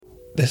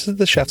This is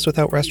the Chefs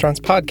Without Restaurants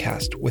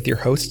podcast with your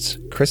hosts,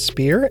 Chris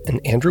Spear and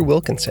Andrew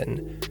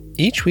Wilkinson.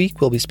 Each week,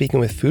 we'll be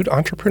speaking with food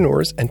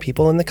entrepreneurs and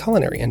people in the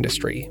culinary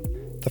industry.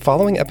 The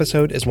following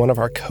episode is one of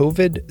our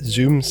COVID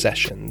Zoom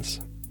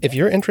sessions. If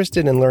you're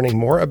interested in learning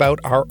more about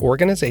our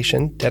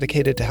organization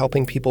dedicated to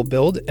helping people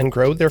build and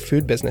grow their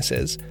food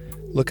businesses,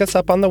 look us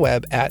up on the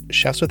web at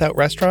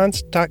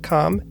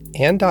chefswithoutrestaurants.com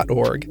and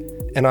 .org,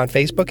 and on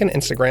Facebook and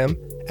Instagram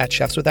at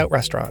Chefs Without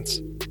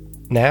Restaurants.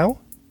 Now,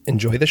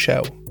 enjoy the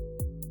show.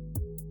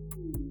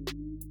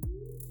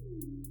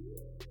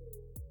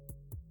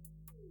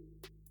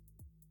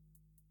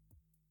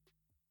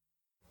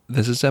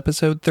 This is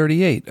episode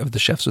 38 of the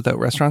Chefs Without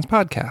Restaurants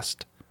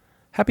podcast.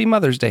 Happy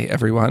Mother's Day,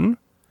 everyone.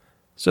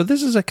 So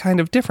this is a kind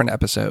of different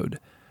episode.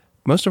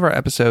 Most of our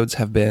episodes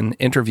have been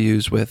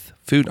interviews with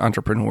food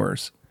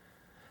entrepreneurs.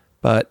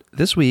 But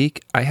this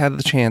week, I had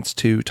the chance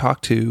to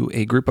talk to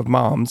a group of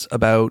moms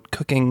about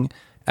cooking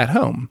at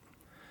home.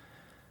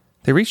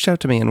 They reached out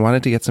to me and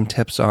wanted to get some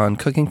tips on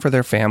cooking for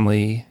their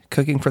family,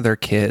 cooking for their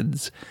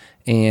kids,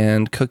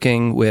 and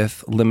cooking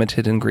with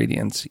limited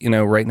ingredients. You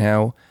know, right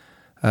now,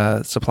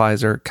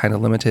 supplies are kind of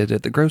limited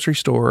at the grocery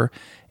store,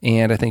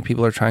 and I think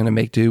people are trying to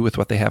make do with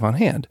what they have on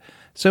hand.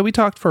 So we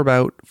talked for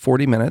about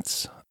 40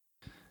 minutes.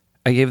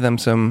 I gave them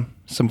some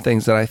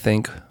things that I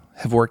think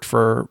have worked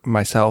for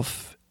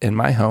myself in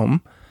my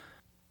home.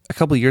 A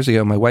couple of years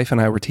ago, my wife and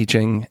I were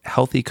teaching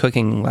healthy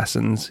cooking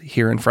lessons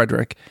here in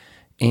Frederick,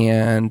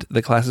 and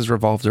the classes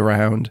revolved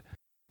around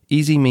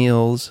easy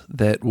meals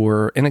that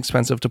were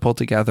inexpensive to pull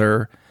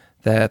together,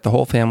 that the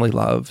whole family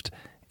loved,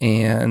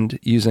 and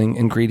using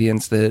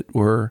ingredients that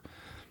were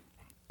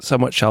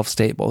somewhat shelf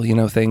stable, you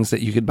know, things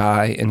that you could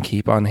buy and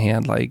keep on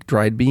hand, like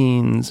dried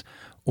beans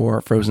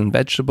or frozen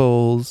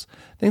vegetables,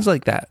 things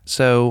like that.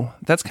 So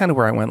that's kind of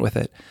where I went with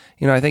it.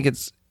 You know, I think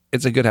it's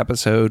a good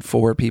episode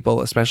for people,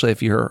 especially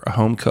if you're a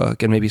home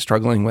cook and maybe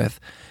struggling with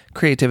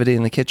creativity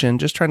in the kitchen,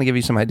 just trying to give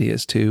you some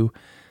ideas to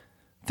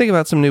think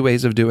about some new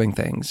ways of doing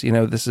things. You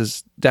know, this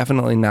is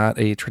definitely not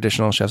a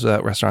traditional Chefs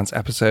Without Restaurants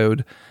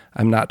episode.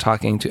 I'm not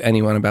talking to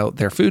anyone about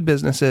their food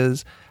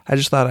businesses. I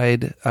just thought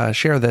I'd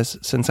share this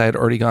since I had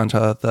already gone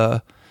to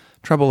the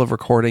trouble of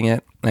recording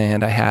it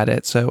and I had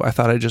it. So I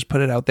thought I'd just put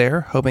it out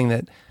there, hoping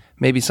that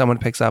maybe someone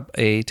picks up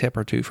a tip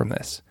or two from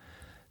this.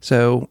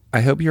 So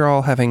I hope you're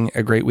all having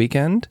a great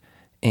weekend,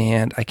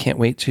 and I can't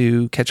wait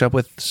to catch up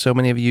with so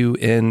many of you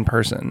in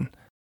person.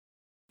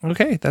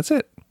 Okay, that's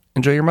it.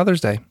 Enjoy your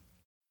Mother's Day.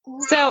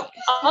 So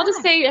I'll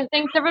just say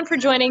thanks everyone for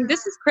joining.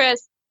 This is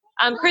Chris.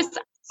 Chris,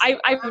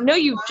 I know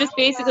you just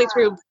basically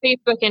through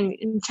Facebook and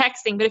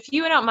texting, but if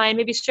you don't mind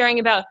maybe sharing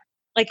about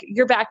like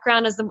your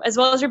background as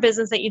well as your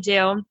business that you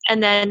do.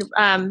 And then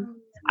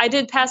I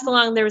did pass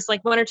along, there was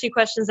like one or two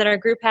questions that our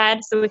group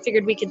had. So we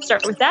figured we could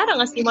start with that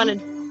unless you wanted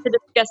to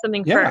discuss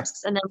something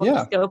first, and then we'll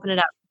just go open it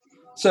up.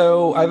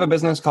 So I have a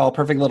business called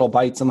Perfect Little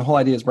Bites, and the whole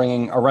idea is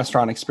bringing a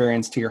restaurant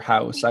experience to your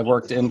house. I've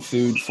worked in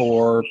food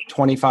for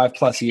 25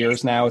 plus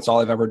years now. It's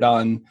all I've ever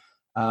done.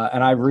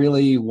 And I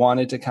really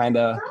wanted to kind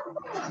of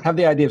have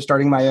the idea of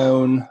starting my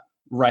own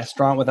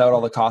restaurant without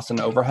all the cost and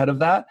overhead of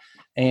that.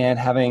 And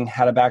having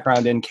had a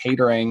background in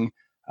catering,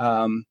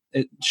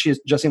 it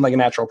just seemed like a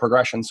natural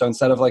progression. So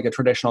instead of like a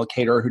traditional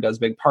caterer who does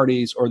big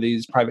parties or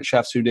these private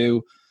chefs who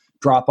do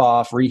drop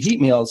off, reheat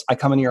meals, I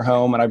come into your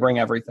home and I bring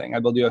everything. I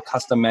build you a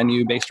custom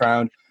menu based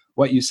around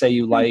what you say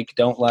you like,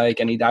 don't like,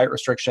 any diet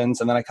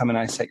restrictions. And then I come in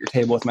and I set your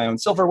table with my own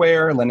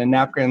silverware, linen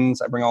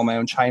napkins. I bring all my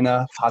own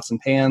china, pots and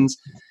pans.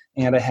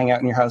 And I hang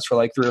out in your house for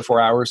like 3 or 4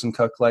 hours and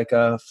cook like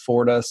a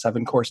 4 to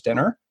 7 course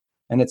dinner.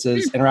 And it's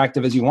as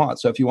interactive as you want.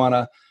 So if you want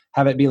to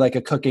have it be like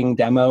a cooking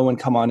demo and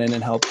come on in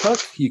and help cook,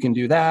 you can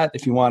do that.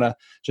 If you want to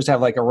just have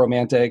like a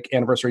romantic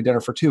anniversary dinner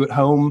for 2 at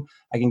home,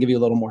 I can give you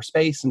a little more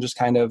space and just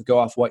kind of go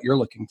off what you're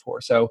looking for.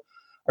 So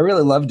I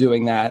really love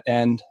doing that.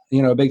 And,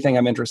 you know, a big thing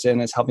I'm interested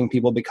in is helping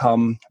people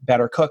become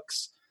better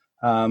cooks,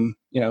 you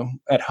know,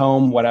 at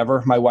home,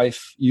 whatever. My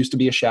wife used to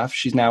be a chef.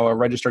 She's now a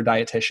registered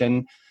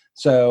dietitian.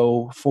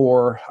 So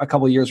for a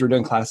couple of years, we're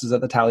doing classes at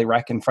the Tally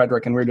Rec in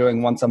Frederick, and we're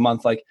doing once a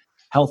month, like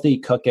healthy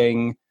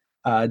cooking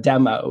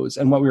demos.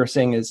 And what we were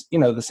saying is, you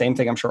know, the same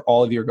thing I'm sure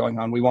all of you are going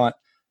on. We want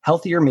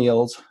healthier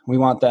meals. We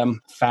want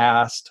them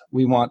fast.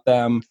 We want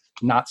them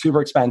not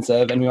super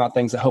expensive. And we want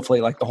things that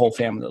hopefully like the whole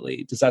family will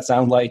eat. Does that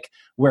sound like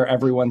where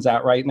everyone's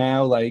at right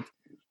now? Like,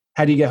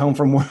 how do you get home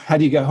from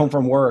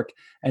work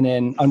and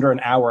in under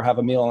an hour have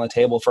a meal on the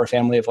table for a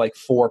family of like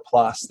 4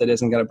 plus that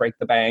isn't going to break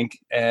the bank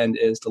and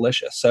is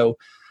delicious? So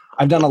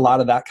I've done a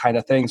lot of that kind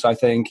of thing. So I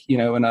think, you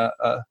know, in a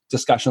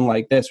discussion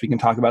like this, we can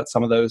talk about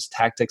some of those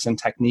tactics and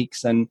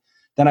techniques. And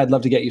then I'd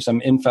love to get you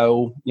some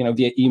info, you know,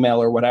 via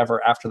email or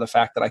whatever after the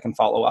fact that I can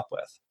follow up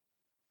with.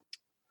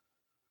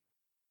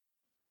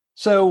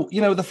 So, you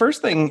know, the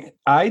first thing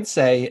I'd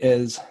say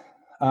is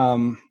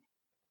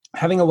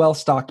having a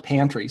well-stocked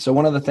pantry. So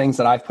one of the things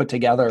that I've put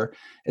together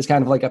is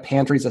kind of like a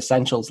pantry's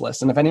essentials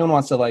list. And if anyone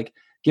wants to like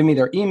give me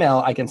their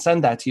email, I can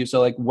send that to you. So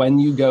like when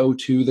you go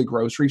to the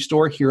grocery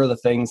store, here are the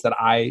things that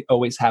I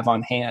always have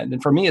on hand.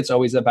 And for me, it's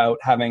always about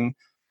having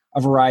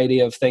a variety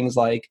of things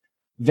like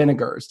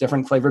vinegars,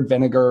 different flavored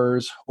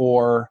vinegars,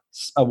 or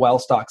a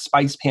well-stocked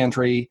spice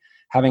pantry,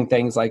 having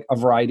things like a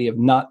variety of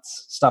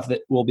nuts, stuff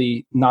that will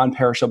be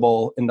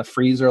non-perishable in the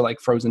freezer, like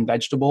frozen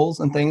vegetables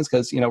and things.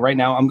 Because, right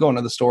now I'm going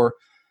to the store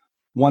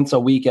once a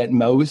week at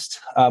most,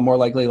 more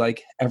likely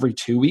like every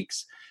 2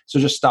 weeks. So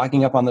just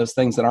stocking up on those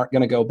things that aren't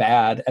going to go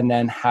bad. And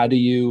then how do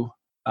you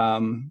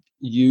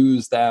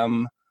use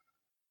them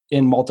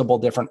in multiple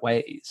different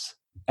ways?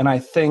 And I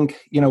think,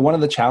 one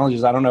of the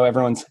challenges, I don't know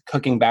everyone's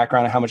cooking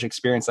background and how much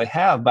experience they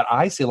have, but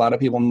I see a lot of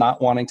people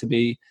not wanting to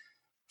be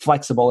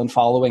flexible and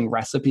following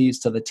recipes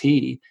to the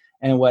T.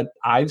 And what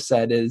I've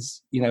said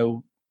is,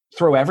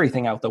 throw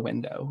everything out the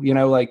window,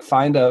 like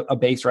find a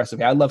base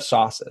recipe. I love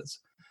sauces.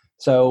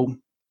 So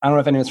I don't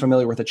know if anyone's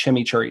familiar with a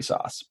chimichurri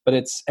sauce, but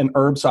it's an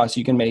herb sauce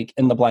you can make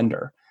in the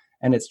blender.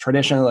 And it's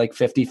traditionally like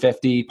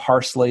 50-50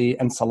 parsley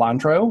and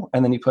cilantro.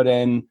 And then you put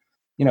in,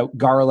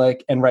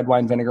 garlic and red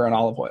wine vinegar and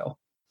olive oil.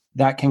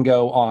 That can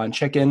go on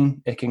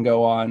chicken. It can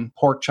go on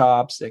pork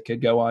chops. It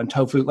could go on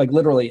tofu, like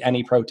literally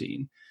any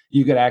protein.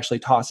 You could actually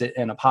toss it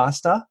in a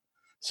pasta.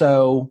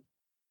 So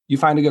you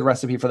find a good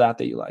recipe for that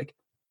you like.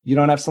 You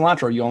don't have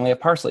cilantro. You only have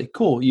parsley.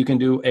 Cool. You can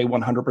do a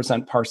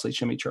 100% parsley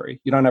chimichurri.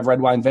 You don't have red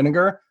wine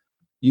vinegar.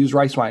 Use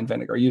rice wine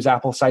vinegar. Use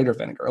apple cider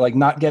vinegar. Like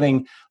not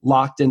getting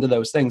locked into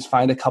those things.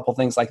 Find a couple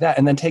things like that.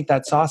 And then take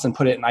that sauce and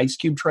put it in ice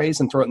cube trays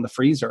and throw it in the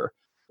freezer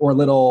or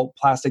little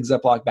plastic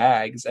Ziploc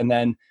bags. And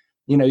then,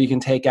 you can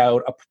take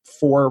out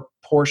 4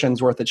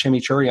 portions worth of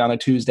chimichurri on a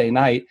Tuesday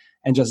night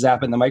and just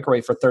zap it in the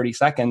microwave for 30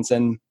 seconds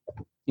and,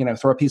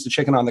 throw a piece of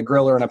chicken on the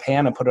grill or in a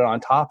pan and put it on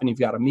top and you've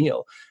got a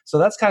meal. So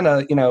that's kind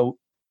of,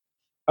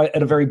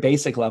 at a very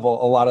basic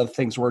level, a lot of the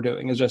things we're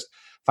doing is just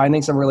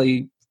finding some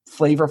really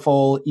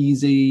flavorful,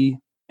 easy,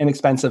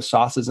 inexpensive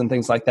sauces and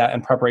things like that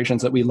and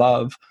preparations that we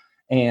love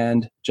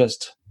and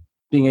just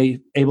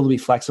being able to be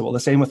flexible. The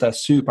same with a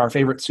soup. Our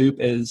favorite soup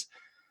is,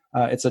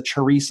 it's a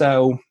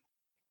chorizo,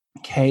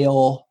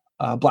 kale,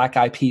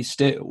 black-eyed pea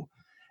stew.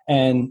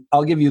 And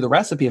I'll give you the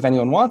recipe if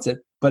anyone wants it.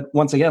 But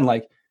once again,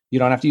 like you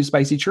don't have to use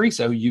spicy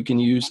chorizo. You can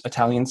use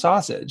Italian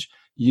sausage.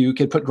 You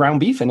could put ground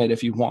beef in it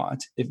if you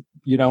want. If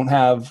you don't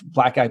have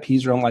black-eyed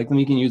peas or don't like them,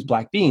 you can use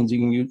black beans. You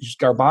can use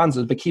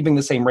garbanzos, but keeping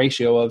the same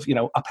ratio of,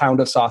 a pound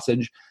of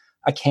sausage,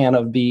 a can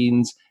of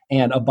beans,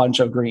 and a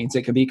bunch of greens.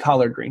 It could be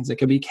collard greens. It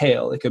could be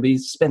kale. It could be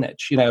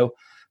spinach,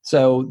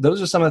 So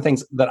those are some of the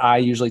things that I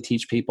usually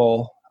teach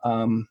people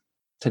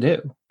to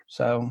do.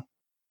 So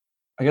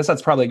I guess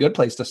that's probably a good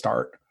place to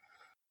start.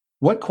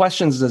 What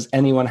questions does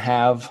anyone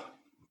have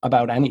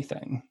about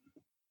anything?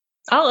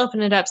 I'll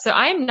open it up. So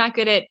I'm not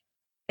good at,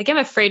 I'm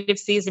afraid of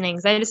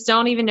seasonings. I just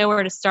don't even know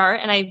where to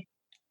start. And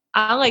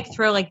I'll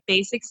throw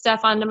basic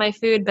stuff onto my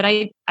food, but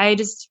I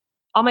just,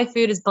 all my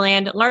food is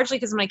bland, largely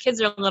because when my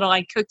kids are little,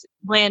 I cooked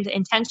bland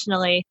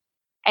intentionally.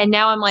 And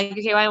now I'm like,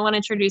 okay, well, I want to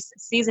introduce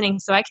seasoning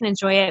so I can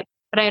enjoy it,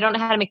 but I don't know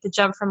how to make the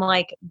jump from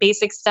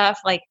basic stuff,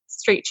 like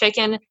straight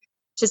chicken,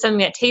 to something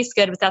that tastes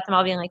good without them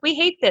all being like, we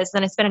hate this.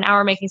 Then I spend an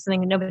hour making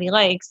something that nobody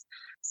likes.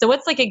 So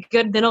what's a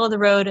good middle of the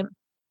road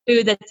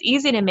food that's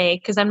easy to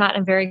make because I'm not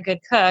a very good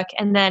cook?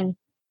 And then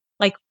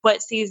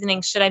what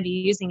seasoning should I be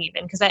using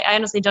even? Because I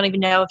honestly don't even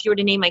know. If you were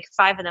to name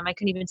 5 of them, I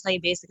couldn't even tell you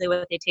basically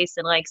what they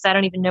tasted like. So I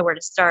don't even know where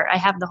to start. I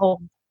have the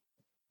whole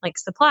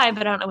supply,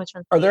 but I don't know which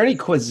one. Are there any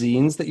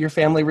cuisines that your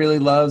family really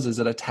loves? Is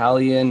it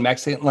Italian,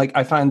 Mexican?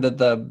 I find that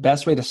the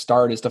best way to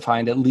start is to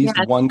find at least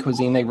one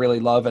cuisine they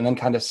really love and then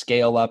kind of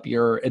scale up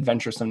your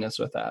adventuresomeness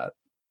with that.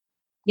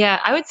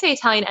 Yeah, I would say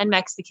Italian and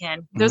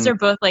Mexican. Those are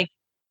both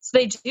so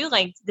they do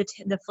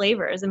the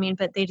flavors. I mean,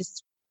 but they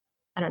just,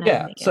 I don't know.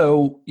 Yeah.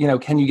 So,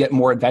 can you get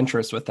more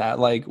adventurous with that?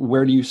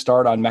 Where do you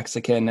start on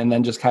Mexican and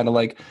then just kind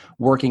of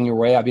working your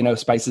way up?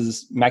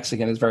 Spices,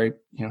 Mexican is very,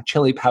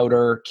 chili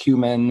powder,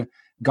 cumin,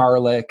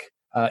 garlic,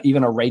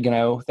 even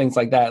oregano, things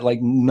like that,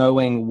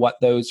 knowing what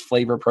those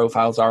flavor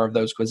profiles are of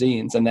those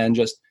cuisines. And then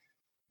just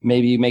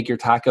maybe you make your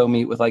taco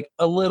meat with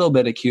a little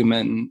bit of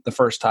cumin the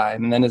first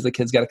time. And then as the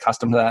kids get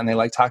accustomed to that and they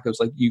like tacos,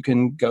 you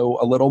can go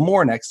a little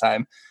more next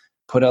time.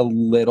 Put a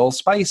little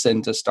spice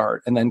in to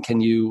start, and then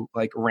can you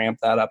ramp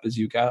that up as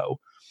you go?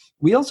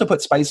 We also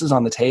put spices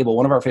on the table.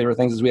 One of our favorite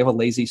things is we have a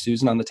lazy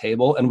Susan on the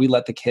table, and we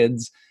let the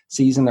kids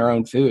season their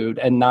own food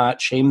and not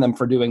shame them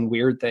for doing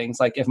weird things.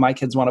 If my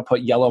kids want to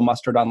put yellow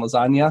mustard on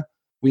lasagna,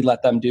 we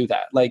let them do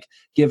that,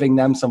 giving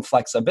them some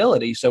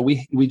flexibility. So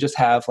we just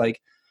have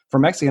for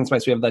Mexican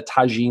spice, we have the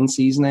Tajin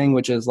seasoning,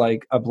 which is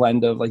a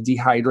blend of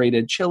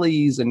dehydrated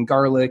chilies and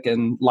garlic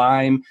and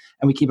lime.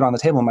 And we keep it on the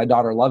table. And my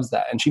daughter loves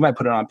that. And she might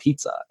put it on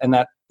pizza. And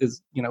that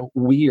is,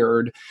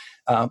 weird.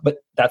 But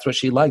that's what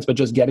she likes. But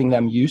just getting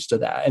them used to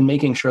that and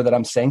making sure that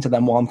I'm saying to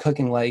them while I'm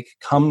cooking,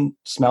 come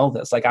smell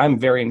this. I'm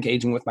very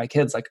engaging with my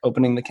kids,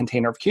 opening the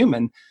container of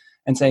cumin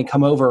and saying,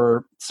 come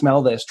over,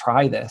 smell this,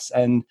 try this.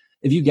 And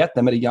if you get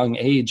them at a young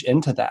age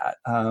into that,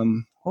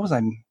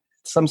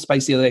 some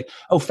spicy other day.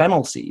 Oh,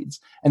 fennel seeds.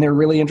 And they're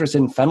really interested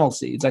in fennel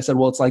seeds. I said,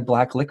 well, it's like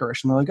black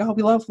licorice. And they're like, oh,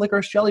 we love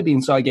licorice jelly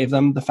beans. So I gave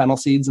them the fennel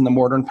seeds and the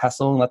mortar and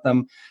pestle and let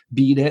them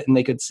beat it. And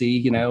they could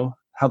see,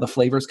 how the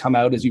flavors come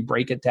out as you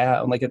break it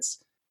down.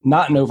 It's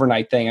not an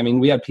overnight thing. I mean,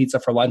 we had pizza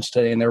for lunch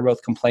today and they were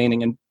both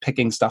complaining and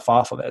picking stuff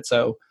off of it.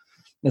 So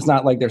it's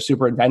not like they're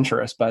super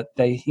adventurous, but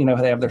they, you know,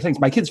 they have their things.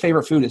 My kid's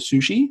favorite food is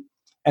sushi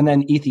and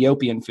then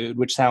Ethiopian food,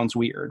 which sounds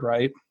weird,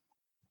 right?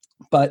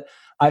 But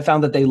I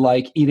found that they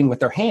like eating with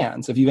their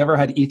hands. If you've ever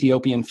had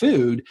Ethiopian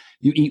food,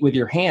 you eat with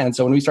your hands.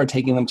 So when we started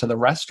taking them to the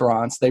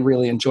restaurants, they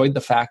really enjoyed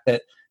the fact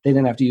that they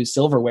didn't have to use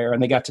silverware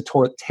and they got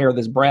to tear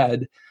this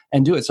bread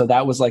and do it. So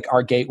that was like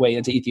our gateway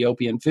into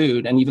Ethiopian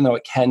food. And even though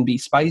it can be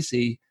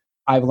spicy,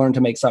 I've learned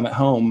to make some at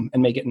home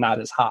and make it not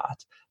as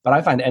hot. But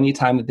I find any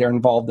time that they're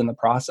involved in the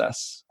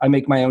process, I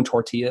make my own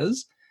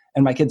tortillas.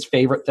 And my kid's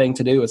favorite thing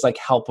to do is like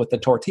help with the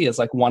tortillas.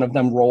 Like one of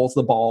them rolls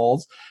the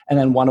balls and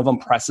then one of them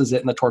presses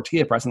it in the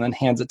tortilla press and then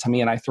hands it to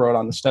me and I throw it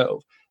on the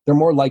stove. They're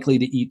more likely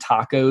to eat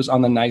tacos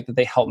on the night that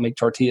they help make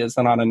tortillas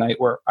than on a night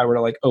where I were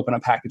to like open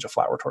a package of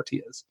flour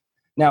tortillas.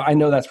 Now, I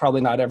know that's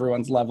probably not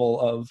everyone's level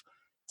of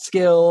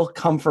skill,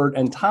 comfort,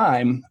 and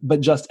time,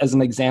 but just as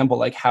an example,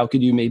 like how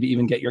could you maybe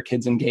even get your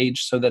kids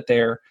engaged so that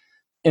they're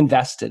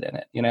invested in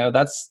it? You know,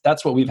 that's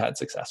what we've had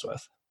success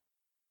with.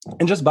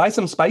 And just buy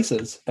some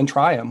spices and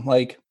try them.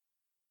 Like,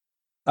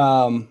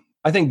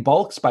 I think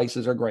bulk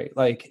spices are great.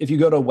 Like if you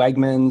go to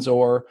Wegmans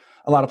or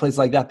a lot of places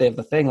like that, they have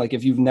the thing, like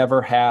if you've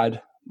never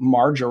had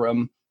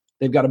marjoram,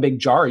 they've got a big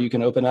jar you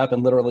can open up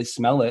and literally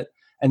smell it.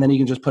 And then you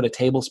can just put a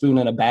tablespoon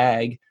in a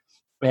bag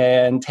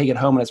and take it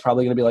home. And it's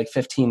probably going to be like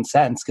 15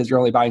 cents because you're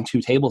only buying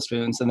 2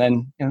 tablespoons. And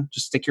then, you know,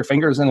 just stick your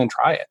fingers in and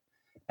try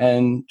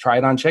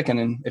it on chicken.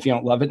 And if you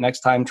don't love it,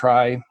 next time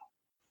try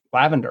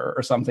lavender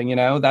or something, you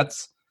know,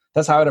 that's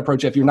how I'd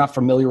approach it. If you're not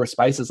familiar with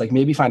spices, like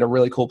maybe find a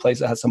really cool place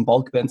that has some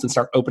bulk bins and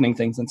start opening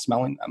things and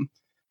smelling them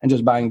and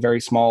just buying very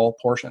small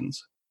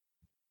portions.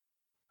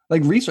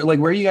 Like research, like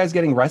where are you guys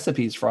getting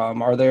recipes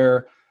from? Are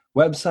there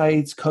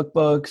websites,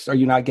 cookbooks? Are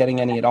you not getting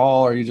any at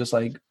all? Are you just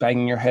like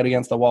banging your head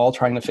against the wall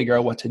trying to figure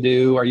out what to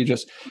do? Are you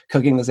just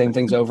cooking the same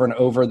things over and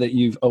over that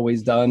you've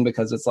always done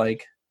because it's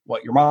like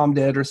what your mom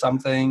did or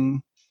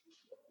something?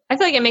 I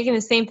feel like I'm making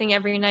the same thing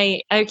every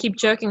night. I keep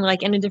joking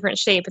like in a different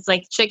shape. It's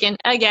like chicken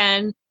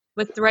again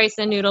with the rice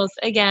and noodles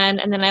again.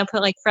 And then I'll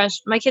put like fresh,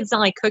 my kids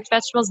don't like cooked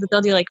vegetables, but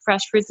they'll do like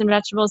fresh fruits and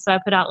vegetables. So I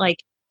put out like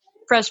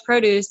fresh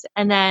produce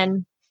and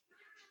then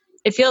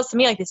it feels to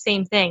me like the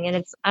same thing.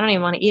 And I don't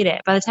even want to eat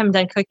it. By the time I'm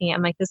done cooking it,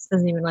 I'm like, this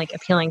isn't even like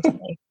appealing to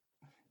me.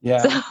 Yeah.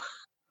 So,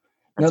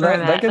 no,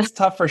 that gets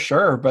tough for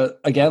sure. But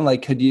again,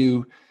 like, could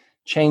you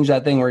change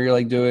that thing where you're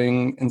like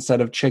doing,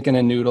 instead of chicken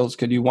and noodles,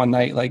 could you one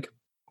night like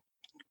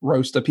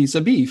roast a piece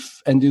of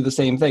beef and do the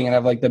same thing and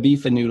have like the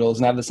beef and noodles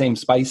and have the same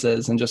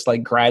spices and just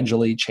like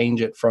gradually change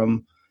it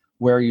from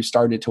where you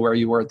started to where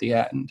you were at the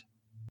end?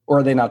 Or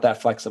are they not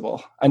that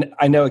flexible?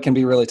 I know it can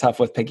be really tough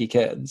with picky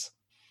kids.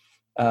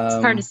 It's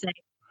hard to say.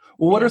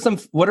 Well, what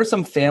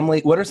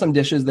are some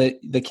dishes that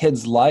the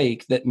kids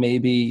like that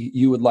maybe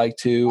you would like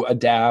to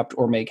adapt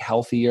or make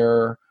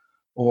healthier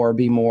or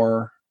be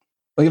more,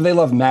 like if they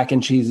love mac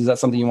and cheese, is that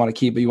something you want to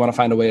keep, but you want to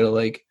find a way to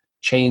like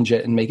change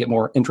it and make it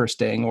more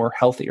interesting or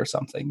healthy or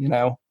something, you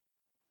know?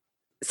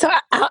 So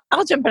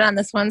I'll jump in on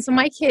this one. So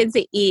my kids,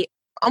 they eat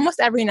almost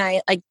every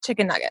night, like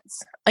chicken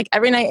nuggets. Like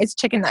every night it's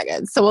chicken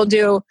nuggets. So we'll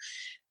do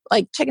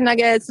like chicken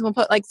nuggets and we'll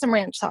put like some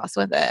ranch sauce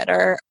with it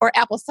or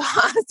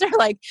applesauce or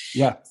like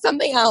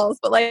something else.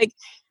 But like,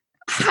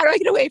 how do I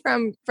get away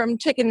from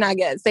chicken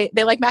nuggets? They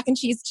like mac and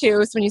cheese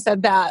too. So when you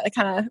said that, it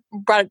kind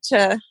of brought it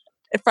to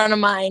in front of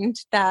mind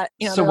that,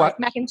 you know, so like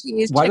mac and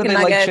cheese, chicken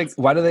nuggets.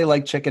 Why do they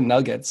like chicken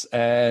nuggets?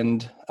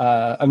 And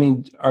I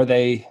mean,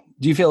 do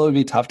you feel it would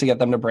be tough to get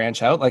them to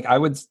branch out? Like I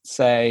would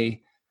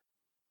say,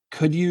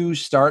 could you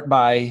start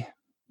by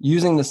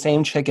using the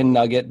same chicken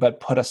nugget, but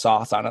put a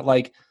sauce on it?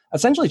 Like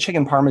essentially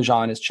chicken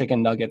Parmesan is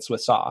chicken nuggets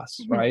with sauce,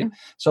 right?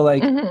 So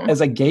like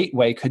as a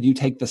gateway, could you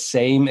take the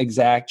same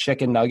exact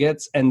chicken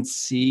nuggets and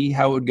see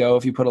how it would go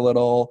if you put a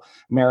little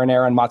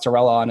marinara and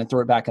mozzarella on and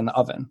throw it back in the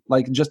oven?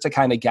 Like just to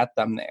kind of get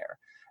them there.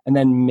 And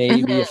then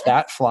maybe if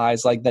that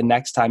flies, like the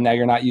next time, now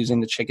you're not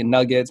using the chicken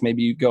nuggets,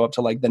 maybe you go up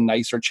to like the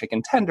nicer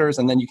chicken tenders,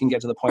 and then you can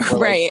get to the point where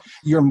like,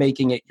 you're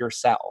making it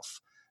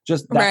yourself.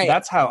 Just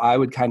that's how I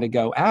would kind of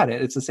go at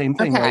it. It's the same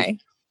thing.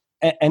 Like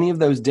any of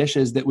those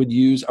dishes that would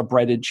use a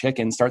breaded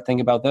chicken, start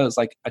thinking about those,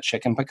 like a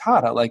chicken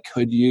piccata. Like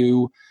could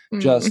you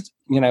just,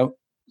 you know,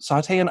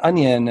 saute an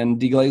onion and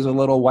deglaze a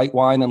little white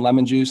wine and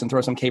lemon juice and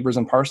throw some capers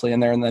and parsley in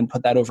there and then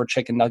put that over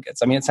chicken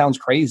nuggets. I mean, it sounds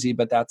crazy,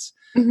 but that's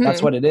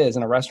what it is.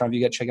 In a restaurant, if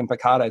you get chicken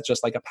piccata, it's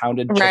just like a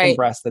pounded chicken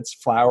breast that's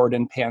floured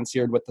and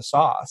pan-seared with the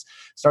sauce.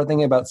 Start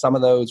thinking about some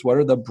of those. What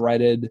are the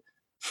breaded,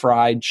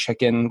 fried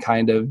chicken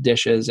kind of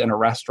dishes in a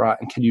restaurant?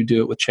 And can you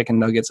do it with chicken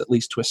nuggets, at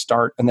least to a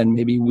start, and then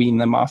maybe wean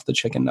them off the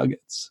chicken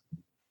nuggets?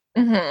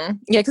 Yeah,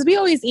 because we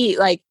always eat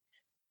like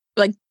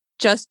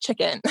just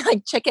chicken,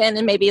 like chicken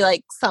and maybe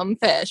like some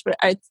fish, but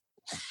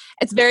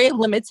it's very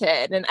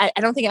limited. And I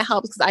don't think it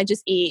helps because I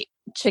just eat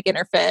chicken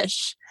or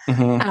fish. Is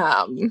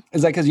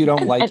that because you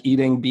don't like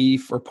eating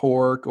beef or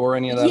pork or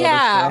any of that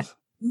other stuff?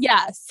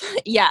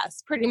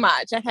 Yes, pretty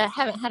much. I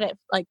haven't had it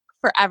like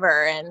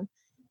forever. And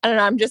I don't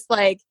know, I'm just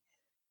like,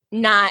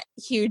 not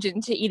huge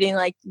into eating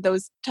like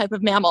those type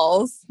of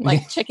mammals.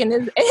 Like chicken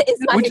is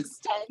my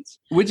extent.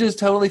 Which is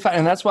totally fine.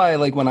 And that's why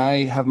like when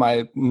I have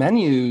my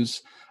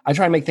menus, I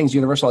try and make things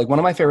universal. Like one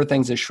of my favorite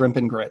things is shrimp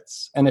and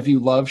grits. And if you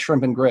love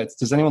shrimp and grits,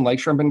 does anyone like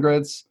shrimp and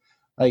grits?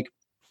 Like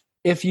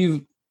I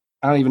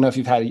don't even know if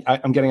you've had it.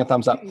 I'm getting a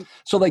thumbs up.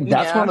 So like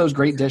that's one of those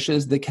great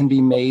dishes that can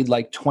be made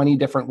like 20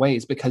 different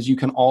ways, because you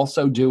can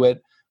also do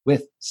it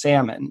with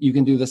salmon. You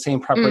can do the same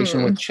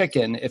preparation with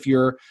chicken. If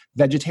you're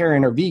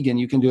vegetarian or vegan,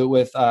 you can do it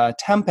with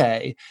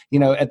tempeh. You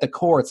know, at the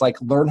core, it's like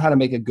learn how to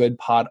make a good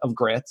pot of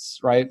grits,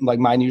 right? Like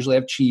mine usually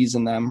have cheese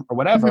in them or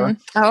whatever.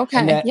 Oh,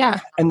 okay.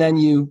 And then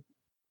you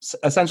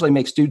essentially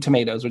make stewed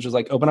tomatoes, which is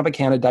like open up a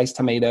can of diced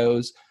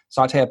tomatoes,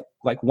 saute up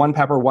like 1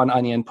 pepper, 1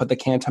 onion, put the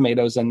canned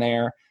tomatoes in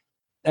there.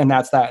 And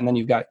that's that. And then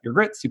you've got your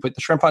grits, you put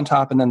the shrimp on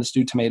top, and then the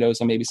stewed tomatoes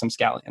and maybe some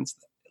scallions.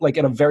 Like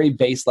at a very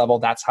base level,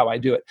 that's how I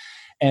do it.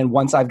 And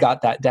once I've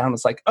got that down,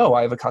 it's like, oh,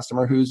 I have a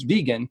customer who's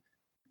vegan.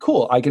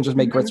 Cool. I can just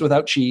make grits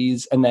without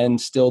cheese and then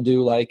still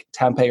do like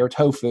tempeh or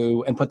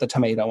tofu and put the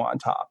tomato on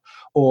top.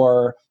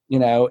 Or, you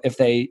know, if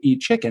they eat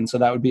chicken, so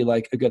that would be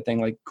like a good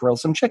thing, like grill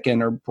some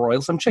chicken or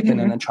broil some chicken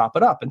and then chop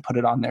it up and put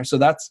it on there. So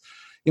that's,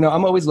 you know,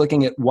 I'm always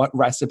looking at what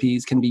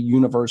recipes can be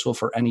universal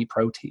for any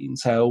protein.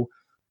 So,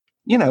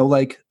 you know,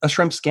 like a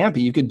shrimp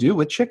scampi you could do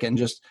with chicken.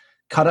 Just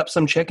cut up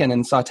some chicken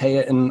and saute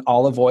it in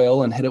olive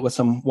oil and hit it with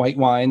some white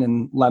wine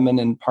and lemon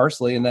and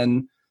parsley, and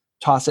then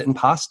toss it in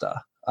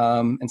pasta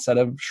instead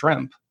of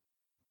shrimp.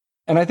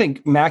 And I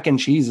think mac and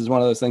cheese is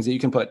one of those things that you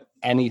can put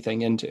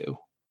anything into.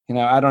 You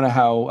know, I don't know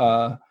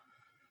how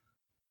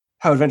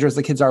adventurous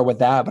the kids are with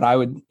that, but I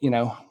would, you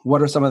know,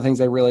 what are some of the things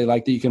they really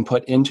like that you can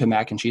put into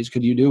mac and cheese?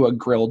 Could you do a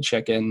grilled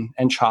chicken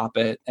and chop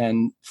it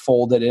and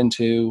fold it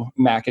into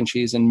mac and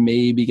cheese and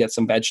maybe get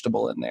some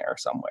vegetable in there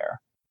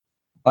somewhere?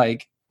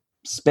 Like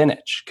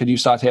spinach. Could you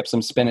saute up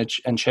some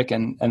spinach and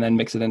chicken and then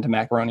mix it into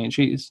macaroni and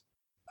cheese?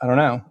 I don't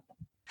know.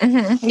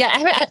 Yeah,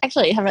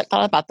 I haven't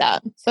thought about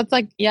that. So it's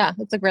like,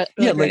 it's a great.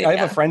 Really like I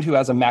have a friend who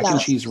has a mac and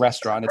cheese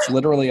restaurant. It's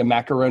literally a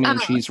macaroni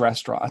and cheese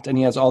restaurant, and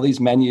he has all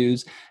these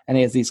menus and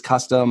he has these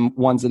custom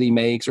ones that he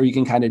makes, or you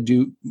can kind of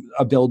do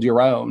a build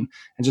your own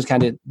and just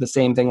kind of the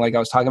same thing. Like I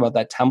was talking about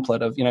that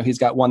template of, you know, he's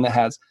got one that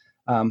has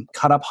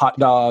cut up hot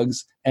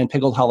dogs and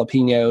pickled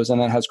jalapenos,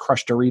 and then has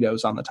crushed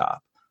Doritos on the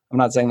top. I'm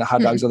not saying the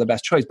hot dogs are the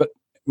best choice, but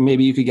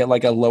maybe you could get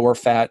like a lower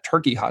fat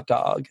turkey hot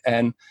dog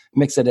and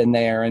mix it in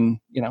there, and,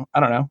 you know, I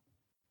don't know.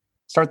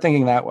 Start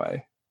thinking that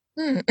way.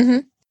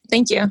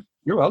 Thank you.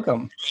 You're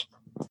welcome.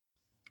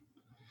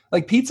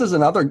 Like pizza is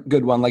another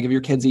good one. Like if your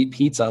kids eat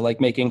pizza,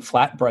 like making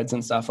flatbreads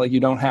and stuff, like you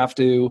don't have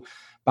to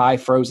buy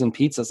frozen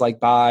pizzas. Like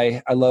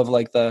I love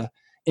like the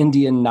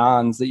Indian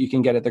naans that you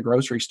can get at the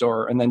grocery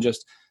store, and then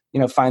just, you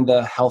know, find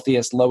the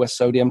healthiest, lowest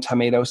sodium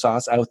tomato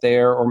sauce out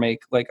there, or make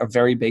like a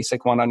very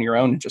basic one on your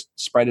own and just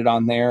spread it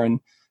on there and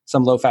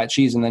some low-fat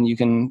cheese, and then you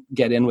can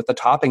get in with the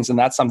toppings. And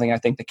that's something I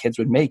think the kids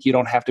would make. You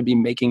don't have to be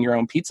making your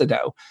own pizza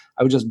dough.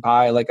 I would just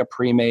buy like a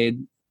pre-made,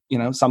 you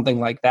know, something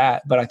like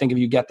that. But I think if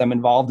you get them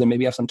involved and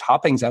maybe have some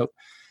toppings out,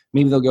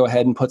 maybe they'll go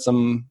ahead and put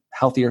some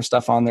healthier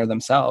stuff on there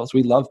themselves.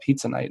 We love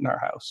pizza night in our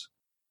house.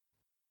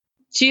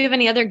 Do you have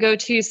any other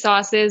go-to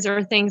sauces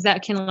or things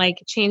that can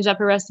like change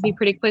up a recipe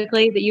pretty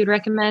quickly that you'd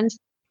recommend?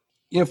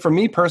 You know, for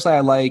me personally,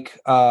 I like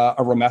a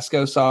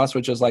romesco sauce,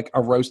 which is like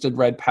a roasted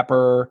red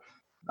pepper,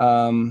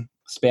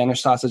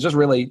 Spanish sauce. It's just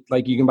really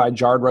like you can buy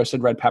jarred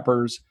roasted red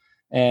peppers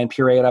and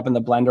puree it up in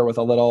the blender with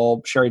a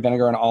little sherry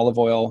vinegar and olive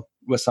oil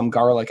with some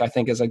garlic, I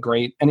think is a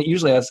great, and it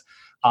usually has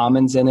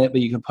almonds in it,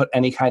 but you can put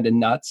any kind of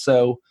nuts.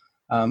 So,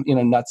 you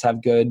know, nuts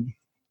have good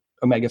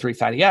omega-3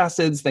 fatty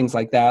acids, things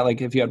like that.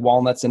 Like if you had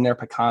walnuts in there,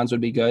 pecans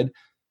would be good.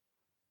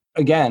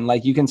 Again,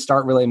 like you can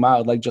start really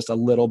mild, like just a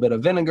little bit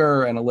of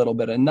vinegar and a little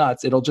bit of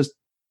nuts.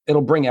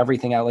 It'll bring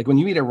everything out. Like when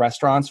you eat at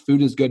restaurants,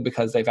 food is good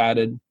because they've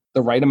added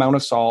the right amount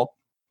of salt,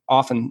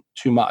 often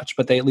too much,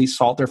 but they at least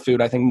salt their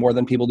food, I think, more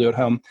than people do at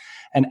home.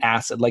 And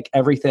acid, like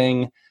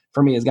everything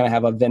for me is going to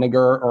have a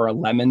vinegar or a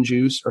lemon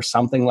juice or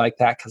something like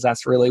that, because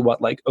that's really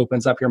what like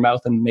opens up your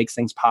mouth and makes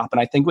things pop.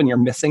 And I think when you're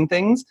missing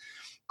things,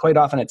 quite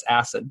often it's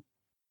acid.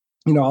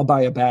 You know, I'll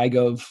buy a bag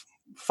of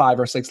 5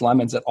 or 6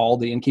 lemons at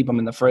Aldi and keep them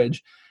in the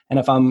fridge. And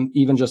if I'm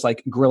even just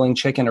like grilling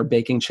chicken or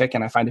baking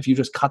chicken, I find if you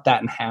just cut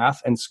that in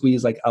half and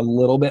squeeze like a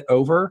little bit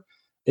over,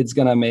 it's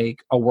going to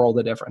make a world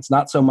of difference.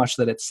 Not so much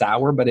that it's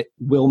sour, but it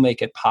will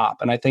make it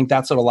pop. And I think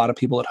that's what a lot of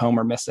people at home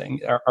are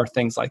missing are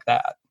things like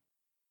that.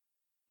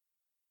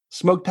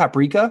 Smoked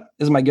paprika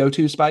is my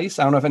go-to spice.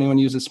 I don't know if anyone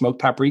uses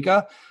smoked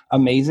paprika.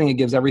 Amazing. It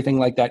gives everything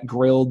like that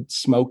grilled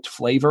smoked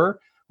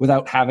flavor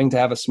without having to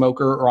have a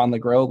smoker or on the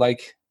grill.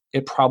 Like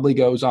it probably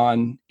goes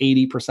on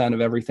 80% of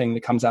everything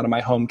that comes out of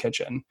my home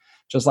kitchen.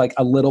 Just like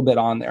a little bit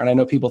on there. And I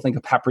know people think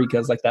of paprika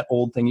as like that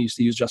old thing you used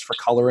to use just for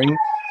coloring.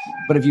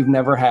 But if you've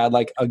never had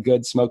like a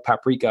good smoked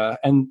paprika,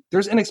 and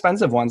there's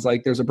inexpensive ones,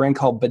 like there's a brand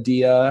called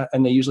Badia,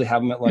 and they usually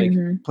have them at like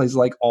places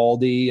like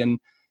Aldi and,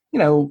 you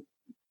know,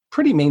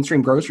 pretty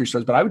mainstream grocery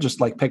stores. But I would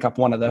just like pick up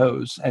one of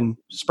those and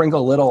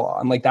sprinkle a little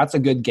on. Like that's a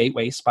good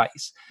gateway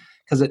spice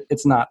because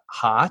it's not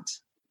hot.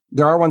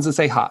 There are ones that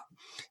say hot.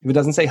 If it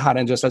doesn't say hot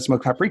and just says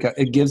smoked paprika,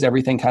 it gives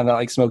everything kind of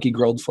like smoky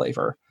grilled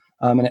flavor.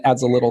 And it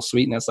adds a little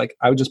sweetness. Like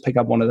I would just pick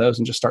up one of those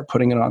and just start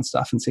putting it on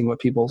stuff and seeing what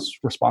people's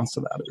response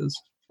to that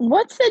is.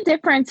 What's the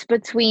difference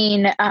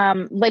between,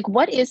 like,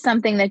 what is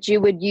something that you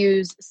would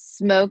use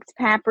smoked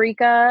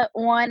paprika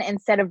on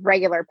instead of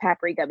regular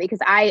paprika? Because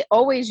I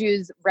always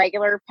use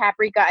regular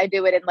paprika. I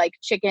do it in like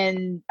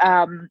chicken,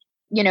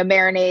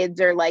 marinades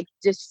or like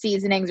just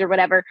seasonings or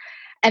whatever.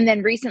 And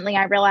then recently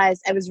I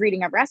realized I was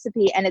reading a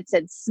recipe and it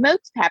said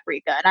smoked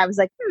paprika. And I was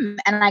like, And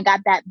I got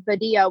that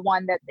Badia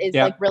one that is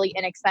like really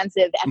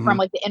inexpensive and from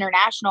like the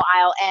international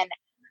aisle. And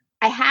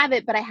I have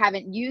it, but I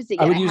haven't used it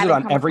yet. I would use it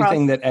on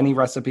everything that any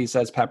recipe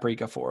says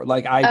paprika for.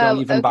 Like I don't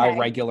even buy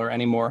regular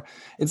anymore.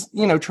 It's,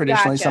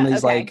 traditionally some of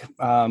these like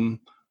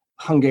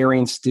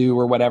Hungarian stew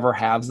or whatever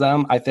has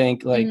them. I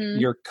think like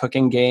your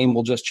cooking game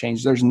will just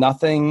change. There's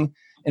nothing,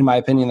 in my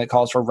opinion, that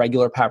calls for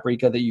regular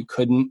paprika that you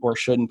couldn't or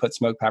shouldn't put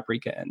smoked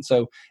paprika in.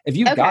 So if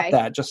you've got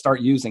that, just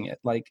start using it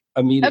like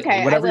immediately.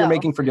 Okay, whatever you're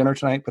making for dinner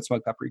tonight, put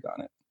smoked paprika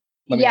on it.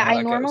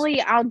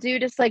 I'll do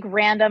just like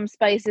random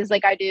spices.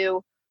 Like I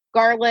do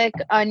garlic,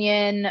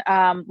 onion,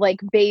 like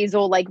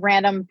basil, like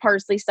random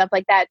parsley, stuff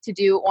like that to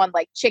do on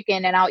like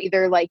chicken. And I'll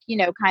either like,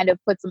 kind of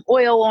put some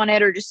oil on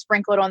it or just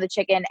sprinkle it on the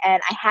chicken.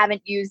 And I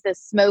haven't used the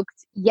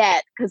smoked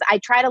yet because I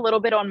tried a little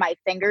bit on my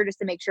finger just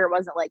to make sure it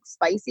wasn't like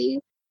spicy.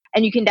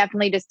 And you can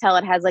definitely just tell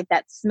it has like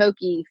that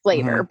smoky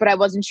flavor, but I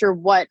wasn't sure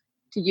what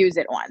to use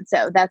it on.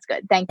 So that's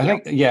good. Thank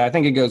you. I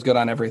think it goes good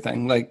on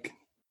everything. Like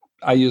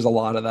I use a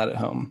lot of that at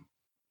home.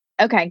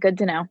 Okay. Good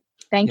to know.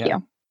 Thank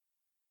you.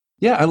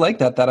 Yeah, I like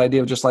that idea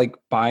of just like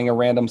buying a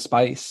random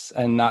spice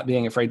and not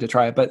being afraid to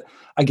try it. But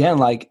again,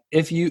 like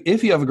if you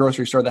have a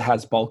grocery store that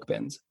has bulk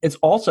bins, it's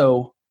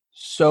also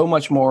so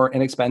much more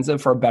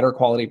inexpensive for a better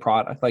quality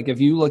product. Like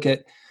if you look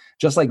at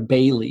just like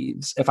bay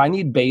leaves, if I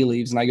need bay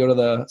leaves and I go to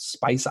the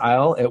spice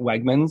aisle at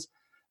Wegmans,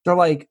 they're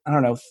like, I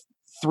don't know,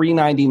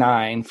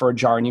 $3.99 for a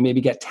jar and you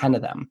maybe get 10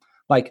 of them.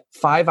 Like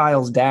 5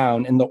 aisles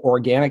down in the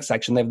organic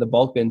section, they have the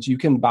bulk bins. You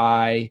can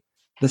buy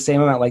the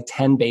same amount, like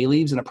 10 bay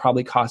leaves, and it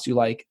probably costs you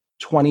like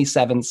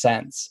 27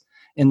 cents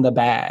in the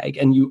bag,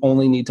 and you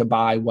only need to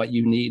buy what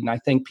you need. And I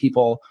think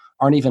people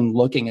aren't even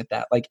looking at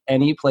that. Like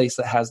any place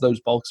that has those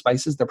bulk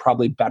spices, they're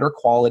probably better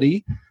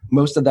quality.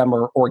 Most of them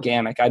are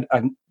organic. I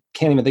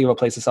can't even think of a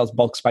place that sells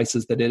bulk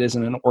spices that it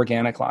isn't an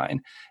organic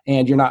line.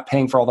 And you're not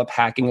paying for all the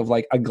packing of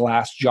like a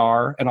glass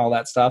jar and all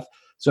that stuff.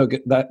 So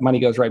that money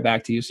goes right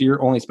back to you. So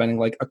you're only spending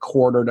like a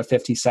quarter to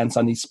 50 cents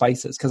on these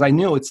spices. Because I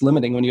knew it's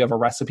limiting when you have a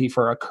recipe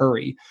for a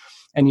curry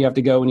and you have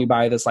to go and you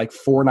buy this like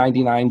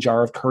 $4.99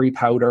 jar of curry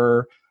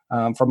powder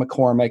from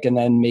McCormick. And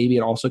then maybe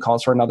it also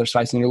calls for another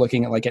spice. And you're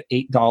looking at like an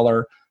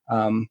 $8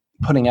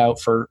 putting out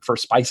for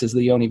spices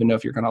that you don't even know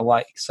if you're going to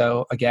like.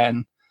 So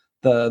again,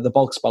 the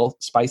bulk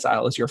spice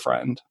aisle is your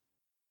friend.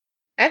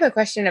 I have a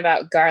question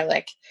about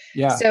garlic.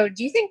 Yeah. So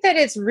do you think that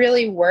it's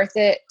really worth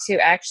it to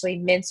actually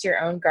mince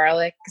your own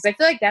garlic? Because I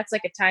feel like that's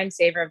like a time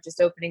saver of just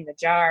opening the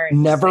jar.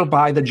 And never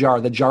buy the jar.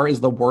 The jar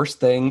is the worst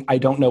thing. I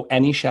don't know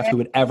any chef who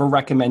would ever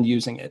recommend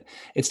using it.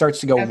 It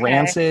starts to go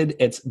rancid.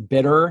 It's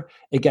bitter.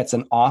 It gets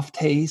an off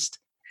taste.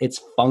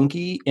 It's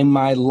funky. In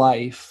my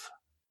life,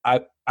 I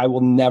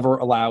will never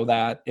allow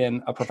that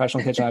in a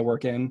professional kitchen I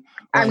work in.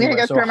 I'm going to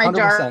go throw my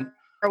jar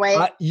away.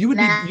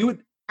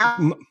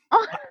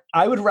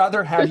 I would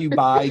rather have you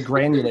buy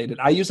granulated.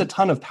 I use a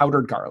ton of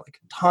powdered garlic,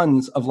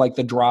 tons of like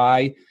the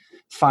dry,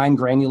 fine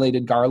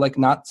granulated garlic,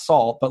 not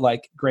salt, but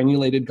like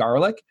granulated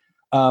garlic.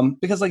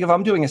 Because like if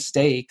I'm doing a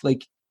steak,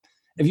 like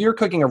if you're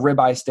cooking a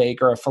ribeye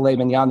steak or a filet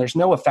mignon, there's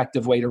no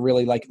effective way to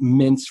really like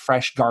mince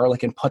fresh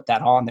garlic and put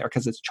that on there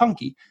because it's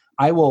chunky.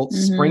 I will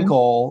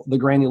sprinkle the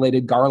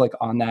granulated garlic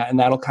on that and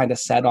that'll kind of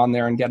set on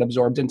there and get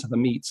absorbed into the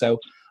meat. So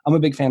I'm a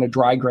big fan of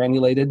dry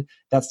granulated.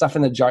 That stuff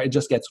in the jar, it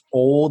just gets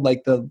old.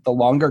 Like the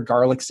longer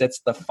garlic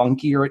sits, the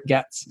funkier it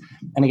gets.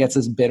 And it gets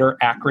this bitter,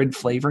 acrid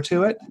flavor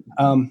to it.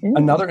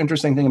 Another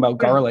interesting thing about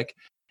garlic,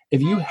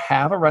 if you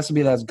have a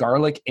recipe that has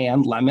garlic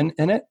and lemon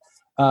in it,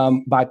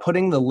 by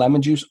putting the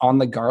lemon juice on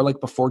the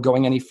garlic before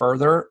going any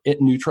further,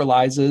 it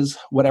neutralizes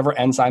whatever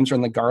enzymes are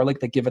in the garlic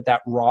that give it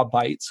that raw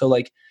bite. So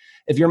like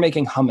if you're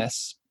making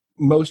hummus,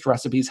 most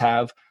recipes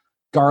have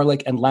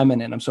garlic and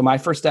lemon in them. So my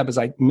first step is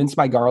I mince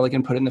my garlic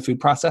and put it in the food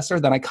processor.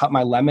 Then I cut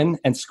my lemon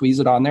and squeeze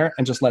it on there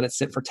and just let it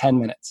sit for 10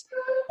 minutes.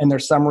 And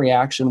there's some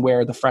reaction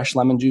where the fresh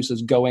lemon juice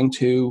is going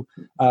to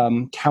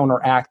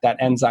counteract that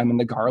enzyme in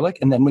the garlic.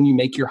 And then when you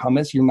make your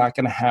hummus, you're not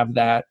going to have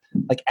that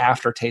like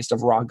aftertaste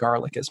of raw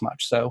garlic as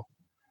much. So,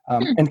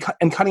 and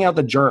cutting out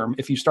the germ.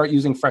 If you start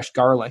using fresh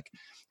garlic,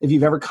 if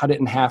you've ever cut it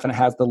in half and it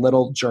has the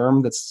little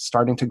germ that's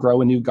starting to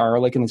grow a new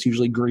garlic and it's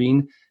usually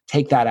green,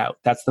 take that out.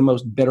 That's the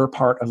most bitter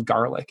part of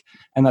garlic.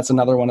 And that's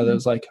another one of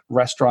those like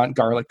restaurant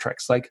garlic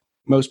tricks. Like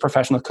most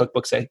professional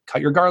cookbooks say, cut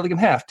your garlic in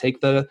half,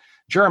 take the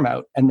germ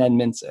out, and then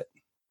mince it.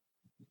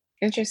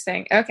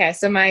 Interesting. Okay.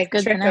 So my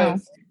trick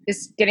of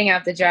Just getting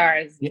out the jar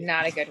is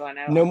not a good one.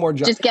 No more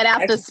jar. Just get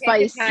out the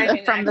spice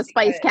from the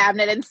spice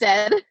cabinet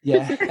instead.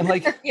 Yeah. And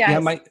like,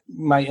 Yes.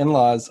 my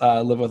in-laws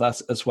live with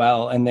us as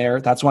well. And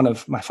that's one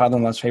of my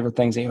father-in-law's favorite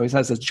things. He always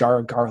has this jar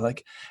of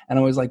garlic. And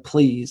I was like,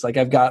 please, like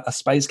I've got a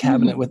spice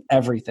cabinet with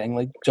everything.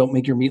 Like don't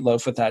make your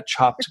meatloaf with that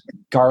chopped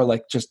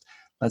garlic. Just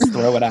let's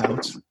throw it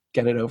out,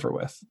 get it over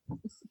with.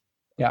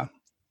 Yeah.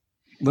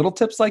 Little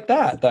tips like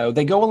that though,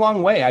 they go a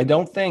long way.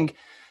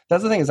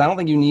 That's the thing is I don't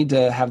think you need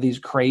to have these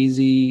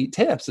crazy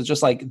tips. It's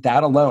just like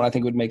that alone, I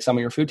think would make some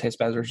of your food taste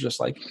better. It's just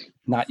like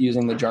not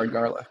using the jarred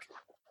garlic.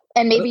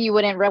 And maybe you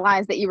wouldn't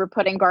realize that you were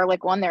putting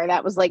garlic on there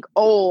that was like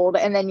old,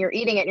 and then you're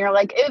eating it and you're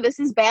like, "Ew,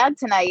 this is bad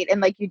tonight." And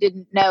like you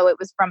didn't know it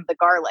was from the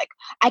garlic.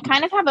 I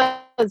kind of have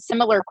a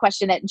similar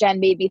question that Jen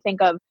made me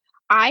think of.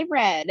 I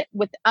read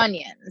with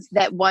onions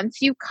that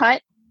once you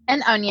cut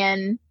an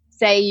onion,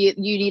 say you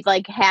need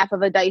like half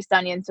of a diced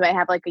onion. So I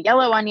have like a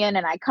yellow onion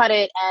and I cut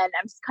it and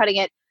I'm just cutting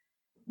it.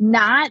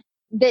 Not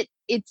that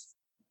it's,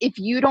 if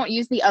you don't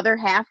use the other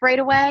half right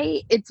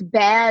away, it's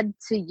bad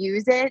to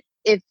use it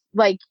if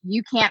like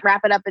you can't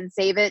wrap it up and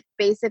save it.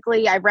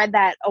 Basically, I read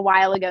that a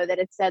while ago that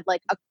it said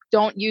like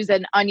don't use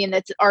an onion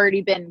that's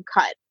already been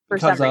cut for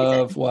some reason.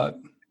 Because of what?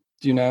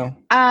 Do you know?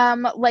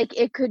 Like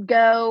it could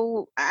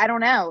go, I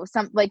don't know,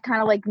 some like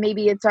kind of like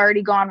maybe it's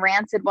already gone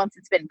rancid once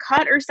it's been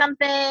cut or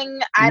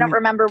something. I don't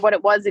remember what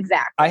it was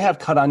exactly. I have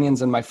cut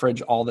onions in my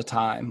fridge all the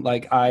time.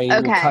 Like I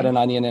will cut an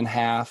onion in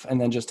half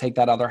and then just take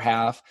that other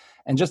half.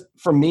 And just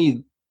for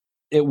me,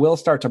 it will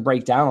start to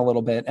break down a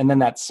little bit. And then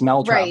that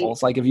smell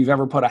travels. Like if you've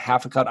ever put a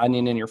half a cut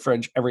onion in your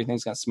fridge,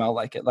 everything's going to smell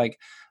like it. Like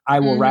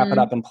I will wrap it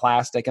up in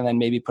plastic and then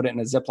maybe put it in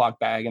a Ziploc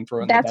bag and throw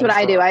it in the That's what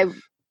I do.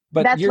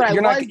 But that's what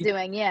I was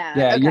doing. Yeah.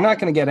 Yeah. You're not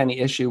going to get any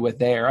issue with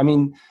there. I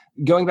mean,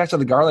 going back to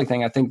the garlic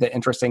thing, I think the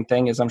interesting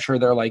thing is I'm sure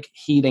they're like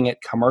heating it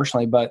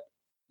commercially, but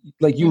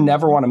like you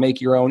never want to make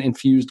your own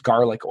infused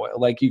garlic oil.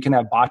 Like you can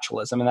have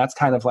botulism. And that's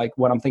kind of like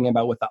what I'm thinking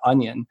about with the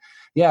onion.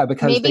 Yeah.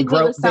 Because maybe they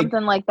grow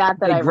something like that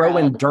they grow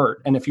in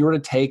dirt. And if you were to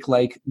take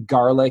like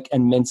garlic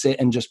and mince it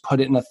and just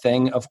put it in a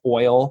thing of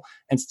oil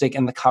and stick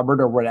in the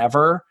cupboard or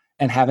whatever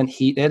and haven't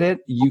heated it,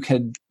 you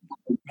could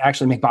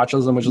actually make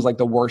botulism, which is like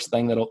the worst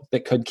thing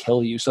that could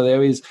kill you. So they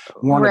always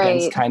warn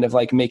against kind of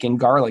like making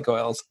garlic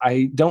oils.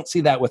 I don't see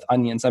that with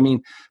onions. I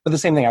mean, but the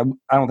same thing,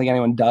 I don't think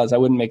anyone does. I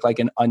wouldn't make like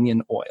an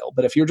onion oil,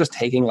 but if you're just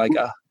taking like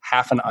a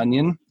half an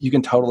onion, you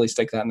can totally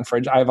stick that in the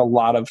fridge. I have a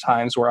lot of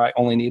times where I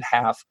only need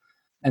half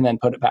and then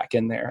put it back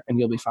in there and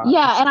you'll be fine.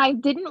 Yeah. And I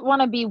didn't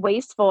want to be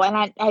wasteful.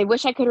 And I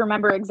wish I could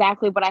remember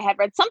exactly what I had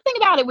read. Something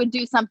about it would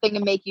do something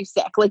and make you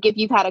sick. Like if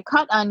you've had a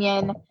cut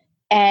onion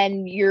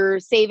and you're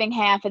saving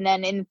half, and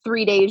then in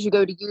 3 days you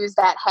go to use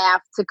that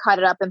half to cut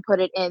it up and put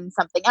it in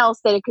something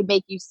else, that it could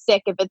make you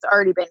sick if it's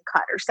already been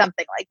cut or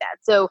something like that.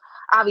 So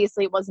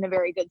obviously it wasn't a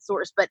very good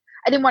source, but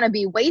I didn't want to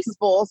be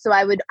wasteful. So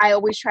I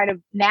always try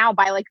to now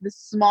buy like the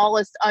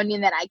smallest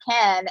onion that I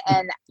can,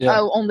 and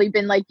I've only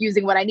been like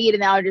using what I need, and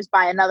now I just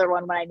buy another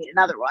one when I need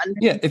another one.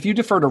 Yeah. If you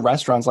defer to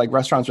restaurants, like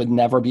restaurants would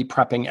never be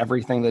prepping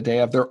everything the day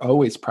of, they're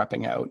always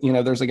prepping out. You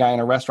know, there's a guy in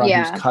a restaurant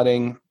who's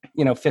cutting,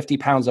 50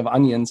 pounds of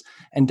onions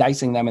and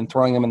dicing them and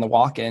throwing them in the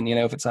walk-in,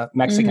 if it's a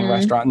Mexican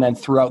restaurant. And then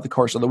throughout the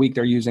course of the week,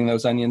 they're using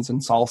those onions in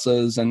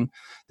salsas and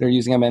they're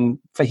using them in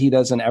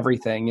fajitas and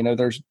everything.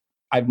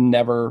 I've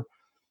never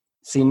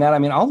seen that. I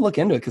mean, I'll look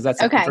into it because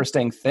that's an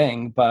interesting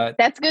thing, but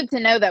that's good to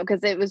know though,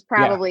 because it was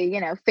probably,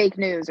 fake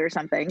news or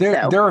something.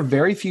 There are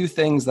very few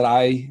things that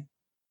I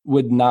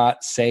would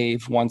not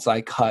save once I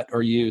cut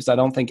or use. I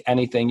don't think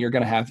anything you're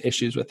going to have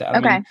issues with that. I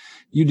mean,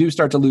 you do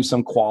start to lose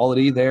some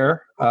quality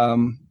there.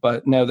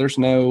 But no, there's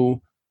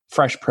no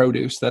fresh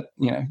produce that,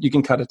 you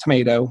can cut a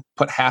tomato,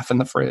 put half in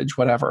the fridge,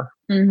 whatever.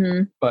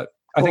 But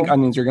I think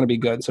onions are going to be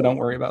good. So don't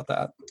worry about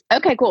that.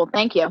 Okay, cool.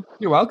 Thank you.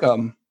 You're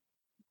welcome.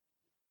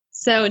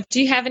 So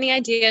do you have any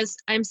ideas?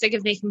 I'm sick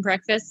of making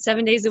breakfast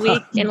 7 days a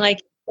week. And like,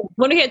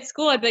 when I get at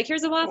school, I'd be like,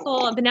 here's a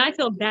waffle. But now I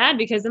feel bad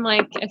because I'm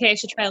like, okay, I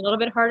should try a little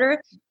bit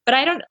harder. But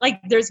I don't like,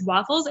 there's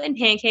waffles and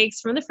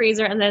pancakes from the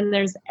freezer, and then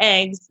there's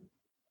eggs.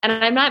 And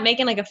I'm not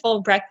making like a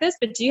full breakfast,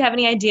 but do you have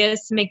any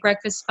ideas to make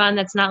breakfast fun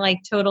that's not like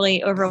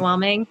totally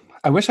overwhelming?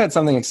 I wish I had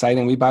something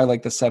exciting. We buy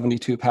like the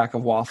 72 pack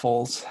of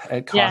waffles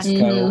at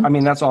Costco. I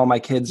mean, that's all my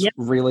kids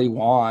really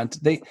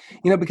want. They,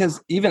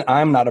 because even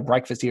I'm not a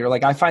breakfast eater.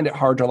 Like I find it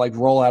hard to like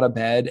roll out of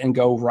bed and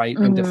go right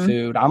into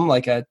food. I'm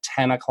like a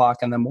 10 o'clock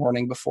in the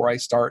morning before I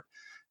start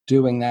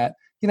doing that.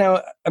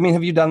 I mean,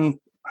 have you done,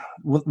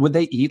 would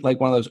they eat like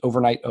one of those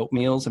overnight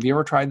oatmeals? Have you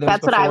ever tried those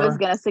before? What I was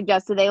going to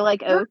suggest. Do they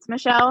like oats,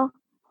 Michelle?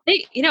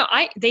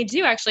 They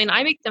do actually, and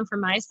I make them for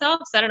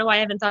myself. So I don't know why I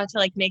haven't thought to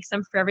like make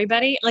some for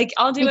everybody. Like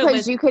I'll do because it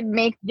with you could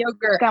make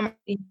yogurt them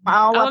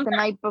all up the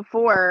night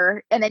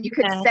before, and then you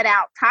could set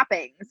out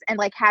toppings and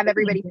like have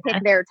everybody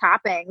pick their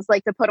toppings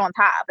like to put on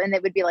top, and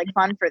it would be like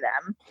fun for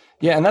them.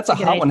 Yeah, and that's a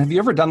hot one. Have you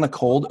ever done the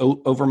cold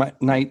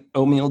overnight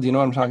oatmeal? Do you know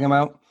what I'm talking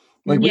about?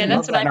 Like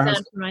that's what I've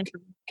done for mine.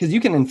 Because you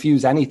can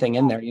infuse anything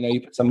in there.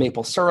 You put some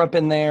maple syrup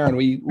in there, and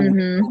we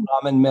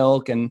almond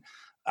milk and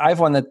I have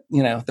one that,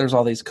 there's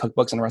all these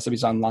cookbooks and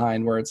recipes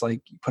online where it's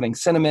like putting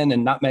cinnamon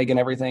and nutmeg and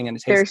everything, and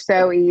it tastes.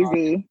 They're so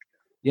easy.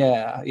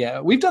 Yeah.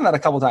 We've done that a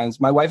couple times.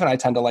 My wife and I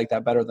tend to like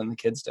that better than the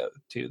kids do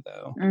too,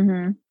 though.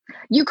 Mm-hmm.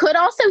 You could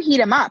also heat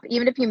them up.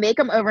 Even if you make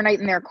them overnight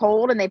and they're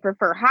cold and they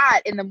prefer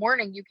hot, in the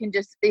morning you can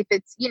just, if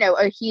it's,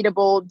 a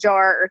heatable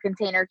jar or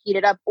container, heat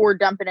it up or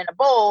dump it in a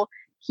bowl,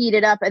 heat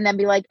it up, and then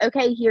be like,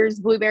 okay, here's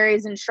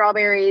blueberries and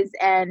strawberries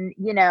and,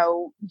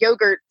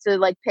 yogurt to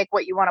like pick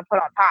what you want to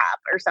put on top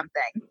or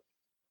something.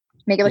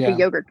 Make it like a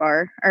yogurt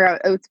bar or an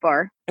oats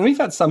bar. And we've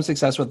had some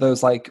success with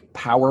those like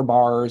power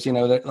bars,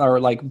 that are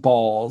like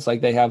balls.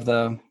 Like they have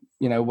the,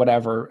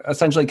 whatever,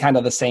 essentially kind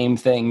of the same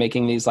thing,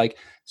 making these like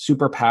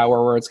super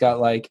power where it's got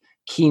like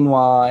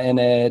quinoa in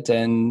it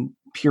and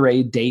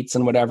pureed dates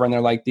and whatever. And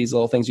they're like these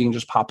little things you can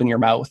just pop in your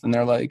mouth, and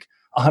they're like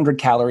 100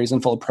 calories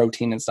and full of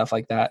protein and stuff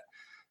like that.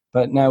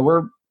 But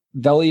no,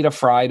 they'll eat a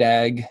fried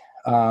egg,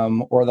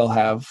 or they'll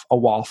have a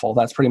waffle.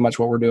 That's pretty much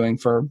what we're doing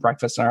for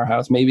breakfast in our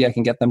house. Maybe I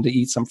can get them to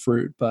eat some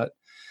fruit,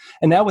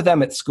 and now with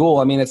them at school,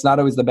 I mean, it's not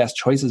always the best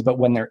choices, but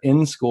when they're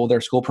in school,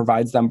 their school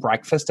provides them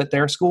breakfast at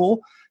their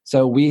school.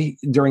 So we,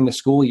 during the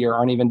school year,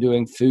 aren't even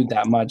doing food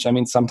that much. I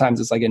mean,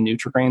 sometimes it's like a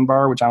Nutri-Grain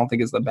bar, which I don't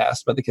think is the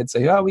best, but the kids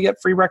say, oh, we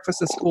get free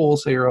breakfast at school.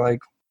 So you're like,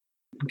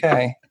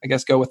 okay, I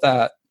guess go with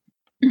that.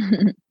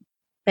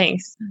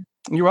 Thanks.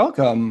 You're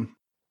welcome.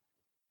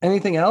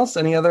 Anything else?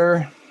 Any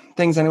other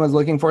things anyone's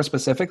looking for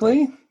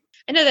specifically?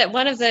 I know that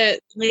one of the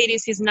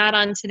ladies who's not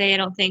on today, I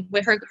don't think,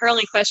 but her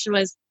only question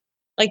was,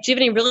 like, do you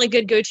have any really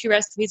good go-to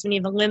recipes when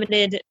you have a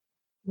limited,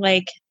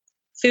 like,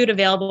 food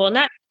available?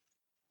 Not,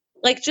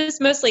 like,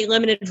 just mostly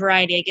limited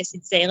variety, I guess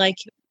you'd say. Like,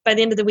 by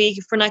the end of the week,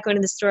 if we're not going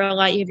to the store a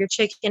lot, you have your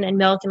chicken and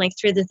milk and, like,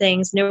 3 other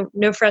things.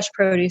 No fresh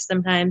produce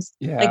sometimes.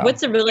 Yeah. Like,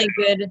 what's a really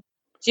good, do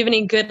you have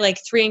any good, like,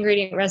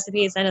 3-ingredient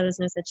recipes? I know there's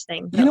no such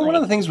thing. One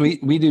of the things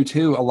we do,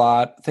 too, a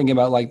lot, thinking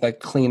about, like, the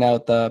clean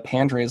out the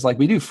pantry is, like,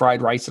 we do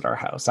fried rice at our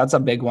house. That's a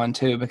big one,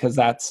 too, because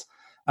that's,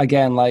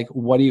 again, like,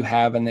 what do you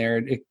have in there?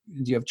 Do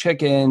you have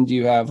chicken? Do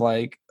you have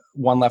like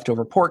one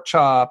leftover pork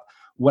chop?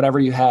 Whatever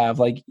you have,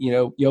 like,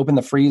 you open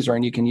the freezer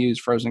and you can use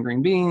frozen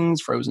green beans,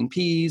 frozen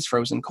peas,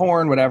 frozen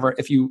corn, whatever.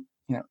 If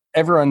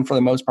everyone, for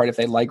the most part, if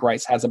they like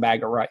rice, has a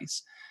bag of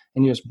rice,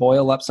 and you just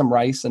boil up some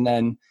rice and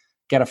then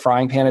get a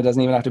frying pan. It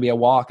doesn't even have to be a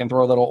wok, and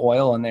throw a little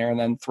oil in there, and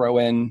then throw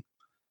in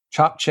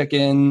chopped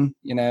chicken,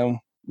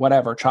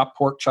 whatever, chopped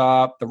pork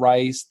chop, the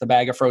rice, the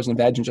bag of frozen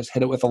veg, and just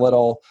hit it with a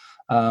little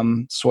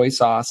soy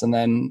sauce, and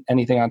then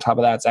anything on top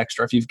of that's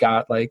extra. If you've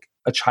got like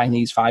a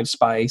Chinese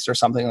 5-spice or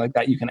something like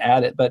that, you can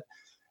add it. But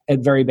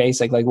at very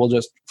basic, like, we'll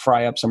just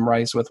fry up some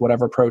rice with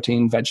whatever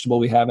protein vegetable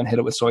we have and hit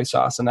it with soy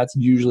sauce, and that's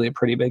usually a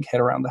pretty big hit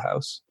around the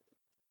house.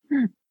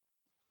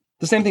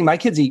 The same thing, my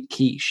kids eat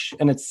quiche,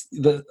 and it's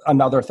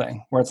another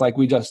thing where it's like,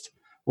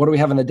 what do we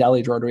have in the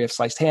deli drawer? Do we have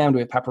sliced ham? Do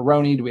we have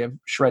pepperoni? Do we have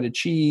shredded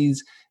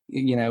cheese?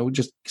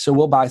 So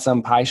we'll buy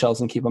some pie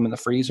shells and keep them in the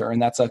freezer, and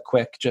that's a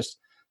quick, just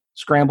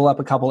scramble up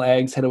a couple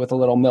eggs, hit it with a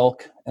little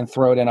milk, and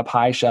throw it in a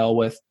pie shell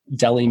with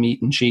deli meat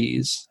and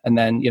cheese. And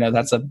then,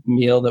 that's a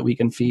meal that we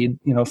can feed,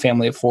 a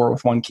family of 4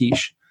 with one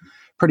quiche.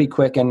 Pretty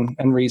quick and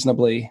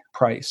reasonably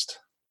priced.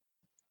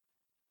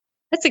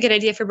 That's a good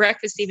idea for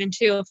breakfast even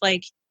too. If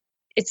like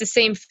it's the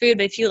same food,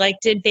 but if you like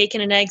did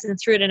bacon and eggs and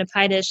threw it in a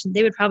pie dish,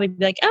 they would probably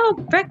be like, oh,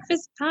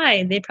 breakfast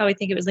pie. They'd probably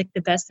think it was like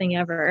the best thing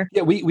ever.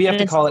 Yeah, we have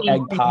to call it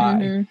egg pie.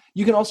 Mm-hmm.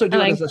 You can also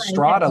do it as a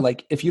strata.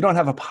 Like, if you don't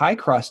have a pie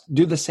crust,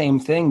 do the same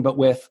thing, but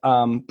with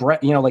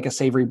bread, like a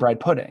savory bread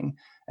pudding.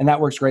 And that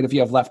works great if you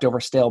have leftover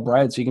stale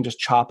bread. So you can just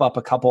chop up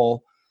a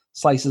couple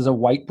slices of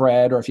white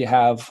bread, or if you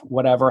have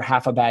whatever,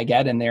 half a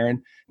baguette in there,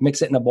 and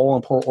mix it in a bowl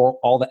and pour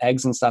all the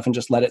eggs and stuff, and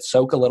just let it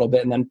soak a little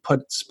bit, and then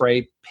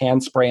pan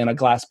spray in a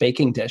glass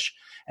baking dish,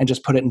 and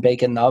just put it and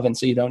bake it in the oven.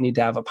 So you don't need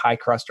to have a pie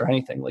crust or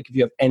anything. Like, if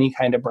you have any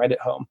kind of bread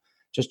at home,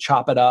 just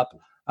chop it up.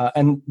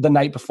 And the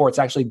night before, it's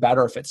actually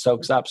better if it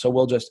soaks up. So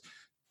we'll just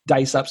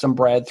dice up some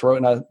bread, throw it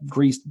in a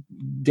greased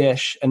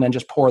dish, and then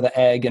just pour the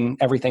egg and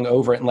everything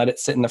over it and let it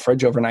sit in the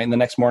fridge overnight. And the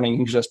next morning, you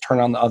can just turn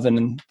on the oven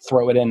and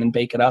throw it in and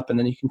bake it up. And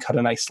then you can cut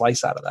a nice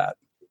slice out of that.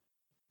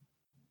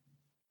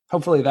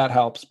 Hopefully that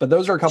helps. But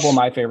those are a couple of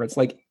my favorites.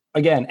 Like,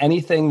 again,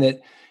 anything that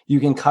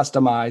you can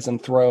customize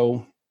and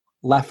throw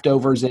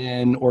leftovers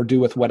in, or do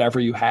with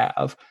whatever you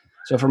have.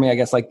 So for me, I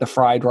guess like the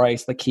fried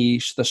rice, the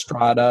quiche, the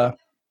strata,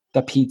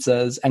 the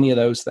pizzas, any of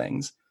those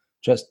things.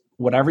 Just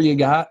whatever you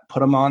got,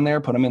 put them on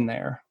there, put them in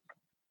there.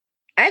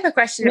 I have a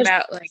question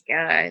about like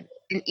an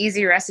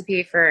easy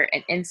recipe for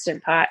an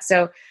Instant Pot.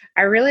 So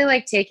I really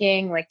like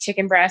taking like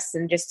chicken breasts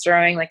and just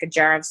throwing like a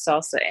jar of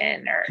salsa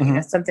in,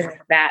 or something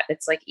like that.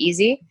 That's like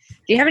easy.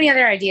 Do you have any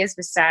other ideas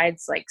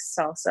besides like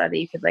salsa that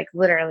you could like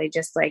literally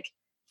just like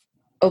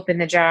open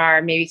the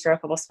jar, maybe throw a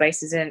couple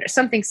spices in, or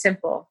something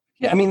simple?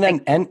 Yeah, I mean,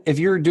 then, and if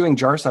you're doing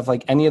jar stuff,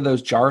 like any of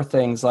those jar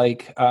things,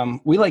 like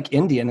we like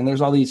Indian, and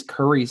there's all these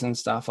curries and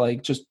stuff.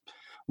 Like, just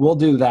we'll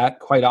do that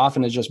quite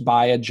often, is just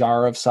buy a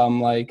jar of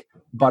some like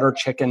butter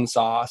chicken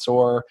sauce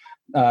or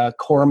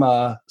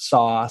korma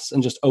sauce,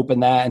 and just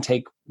open that and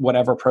take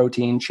whatever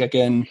protein,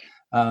 chicken,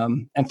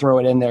 and throw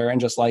it in there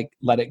and just like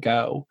let it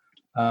go.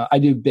 I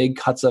do big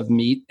cuts of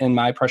meat in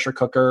my pressure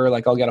cooker.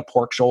 Like I'll get a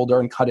pork shoulder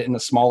and cut it into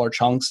smaller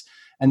chunks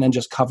and then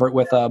just cover it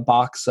with a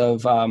box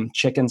of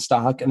chicken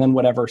stock and then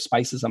whatever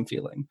spices I'm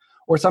feeling.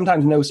 Or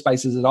sometimes no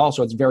spices at all,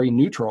 so it's very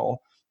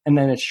neutral. And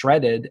then it's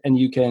shredded and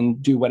you can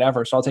do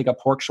whatever. So I'll take a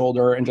pork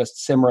shoulder and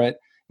just simmer it.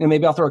 And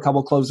maybe I'll throw a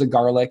couple cloves of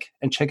garlic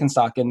and chicken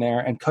stock in there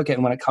and cook it.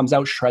 And when it comes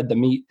out, shred the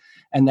meat.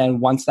 And then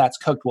once that's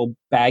cooked, we'll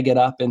bag it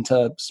up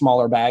into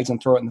smaller bags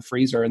and throw it in the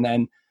freezer. And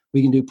then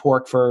we can do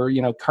pork for,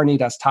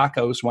 carnitas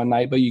tacos one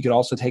night, but you could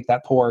also take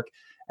that pork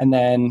and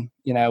then,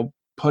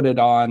 put it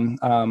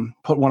on,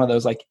 put one of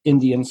those like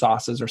Indian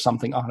sauces or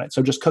something on it.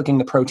 So just cooking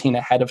the protein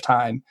ahead of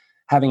time,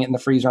 having it in the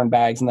freezer in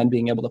bags, and then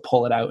being able to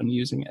pull it out and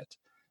using it.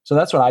 So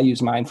that's what I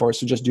use mine for, is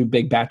to just do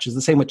big batches.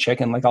 The same with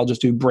chicken. Like I'll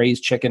just do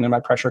braised chicken in my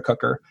pressure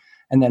cooker,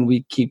 and then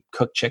we keep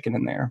cooked chicken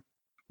in there.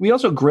 We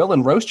also grill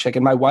and roast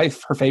chicken. My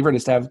wife, her favorite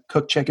is to have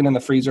cooked chicken in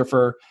the freezer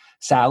for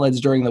salads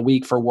during the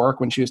week for work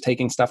when she was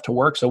taking stuff to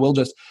work. So we'll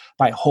just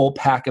buy a whole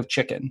pack of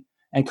chicken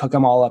and cook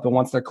them all up. And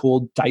once they're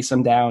cool, dice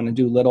them down and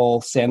do little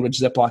sandwich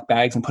Ziploc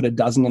bags and put a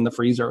dozen in the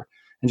freezer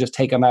and just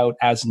take them out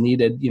as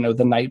needed,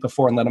 the night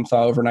before and let them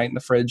thaw overnight in the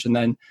fridge. And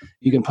then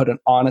you can put it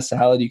on a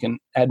salad. You can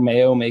add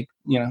mayo, make,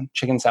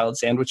 chicken salad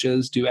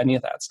sandwiches, do any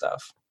of that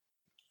stuff.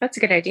 That's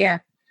a good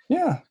idea.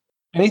 Yeah.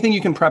 Anything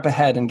you can prep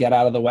ahead and get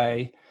out of the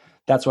way.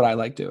 That's what I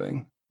like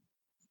doing.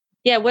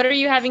 Yeah. What are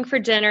you having for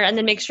dinner? And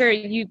then make sure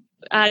you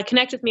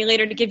connect with me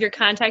later to give your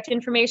contact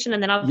information,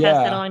 and then I'll pass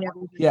that on.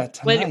 Yeah.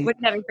 What are you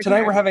having for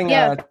tonight dinner? we're having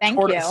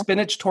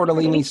spinach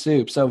tortellini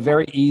soup. So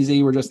very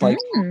easy. We're just like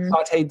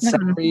sauteed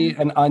celery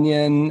and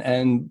onion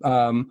and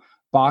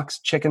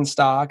boxed chicken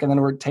stock. And then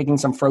we're taking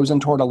some frozen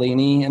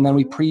tortellini, and then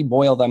we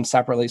pre-boil them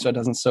separately so it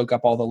doesn't soak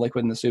up all the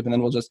liquid in the soup. And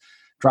then we'll just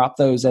drop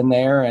those in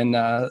there and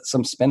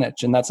some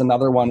spinach. And that's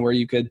another one where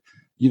you could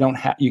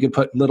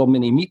put little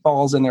mini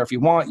meatballs in there if you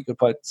want. You could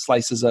put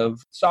slices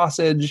of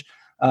sausage.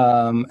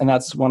 And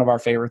that's one of our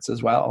favorites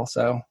as well.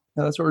 So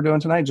that's what we're doing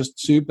tonight. Just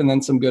soup and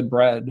then some good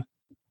bread.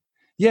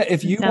 Yeah.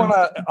 If you want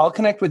to, I'll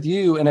connect with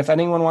you. And if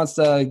anyone wants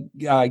to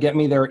get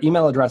me their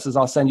email addresses,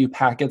 I'll send you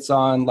packets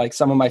on like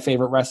some of my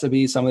favorite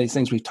recipes, some of these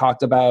things we've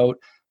talked about,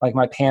 like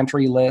my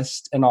pantry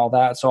list and all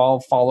that. So I'll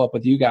follow up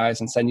with you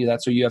guys and send you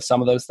that. So you have some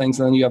of those things.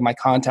 And then you have my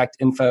contact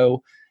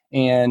info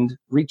and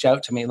reach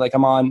out to me. Like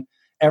I'm on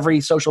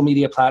every social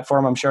media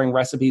platform. I'm sharing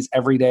recipes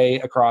every day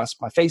across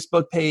my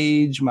Facebook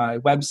page, my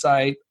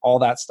website, all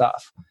that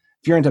stuff.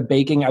 If you're into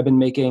baking, I've been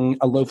making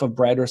a loaf of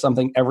bread or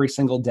something every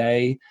single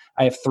day.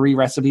 I have 3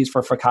 recipes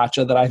for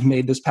focaccia that I've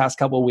made this past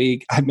couple of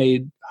weeks. I've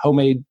made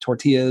homemade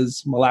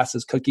tortillas,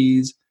 molasses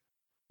cookies, a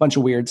bunch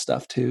of weird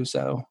stuff too.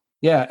 So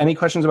yeah, any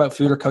questions about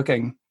food or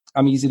cooking,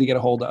 I'm easy to get a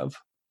hold of.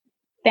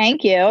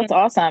 Thank you. It's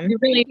awesome. We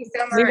really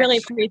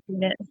appreciate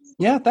it.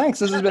 Yeah, thanks.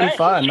 This has been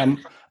fun.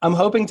 I'm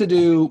hoping to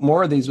do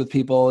more of these with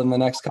people in the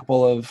next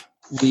couple of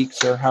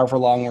weeks or however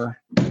long we're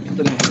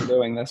sitting here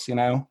doing this,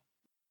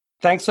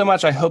 Thanks so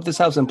much. I hope this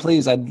helps. And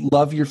please, I'd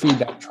love your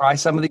feedback. Try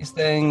some of these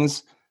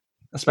things,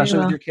 especially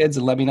with your kids,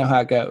 and let me know how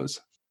it goes.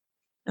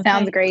 Okay.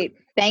 Sounds great.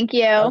 Thank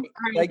you. Okay.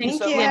 Thank you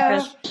so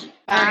much.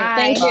 Bye.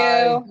 Thank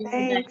you.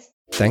 Thanks.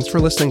 Thanks for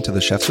listening to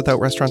the Chefs Without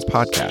Restaurants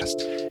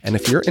podcast. And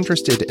if you're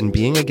interested in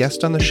being a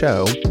guest on the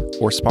show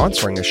or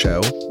sponsoring a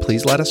show,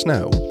 please let us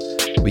know.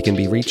 We can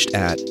be reached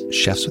at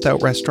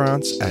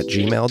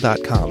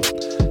chefswithoutrestaurants@gmail.com.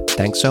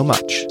 Thanks so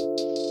much.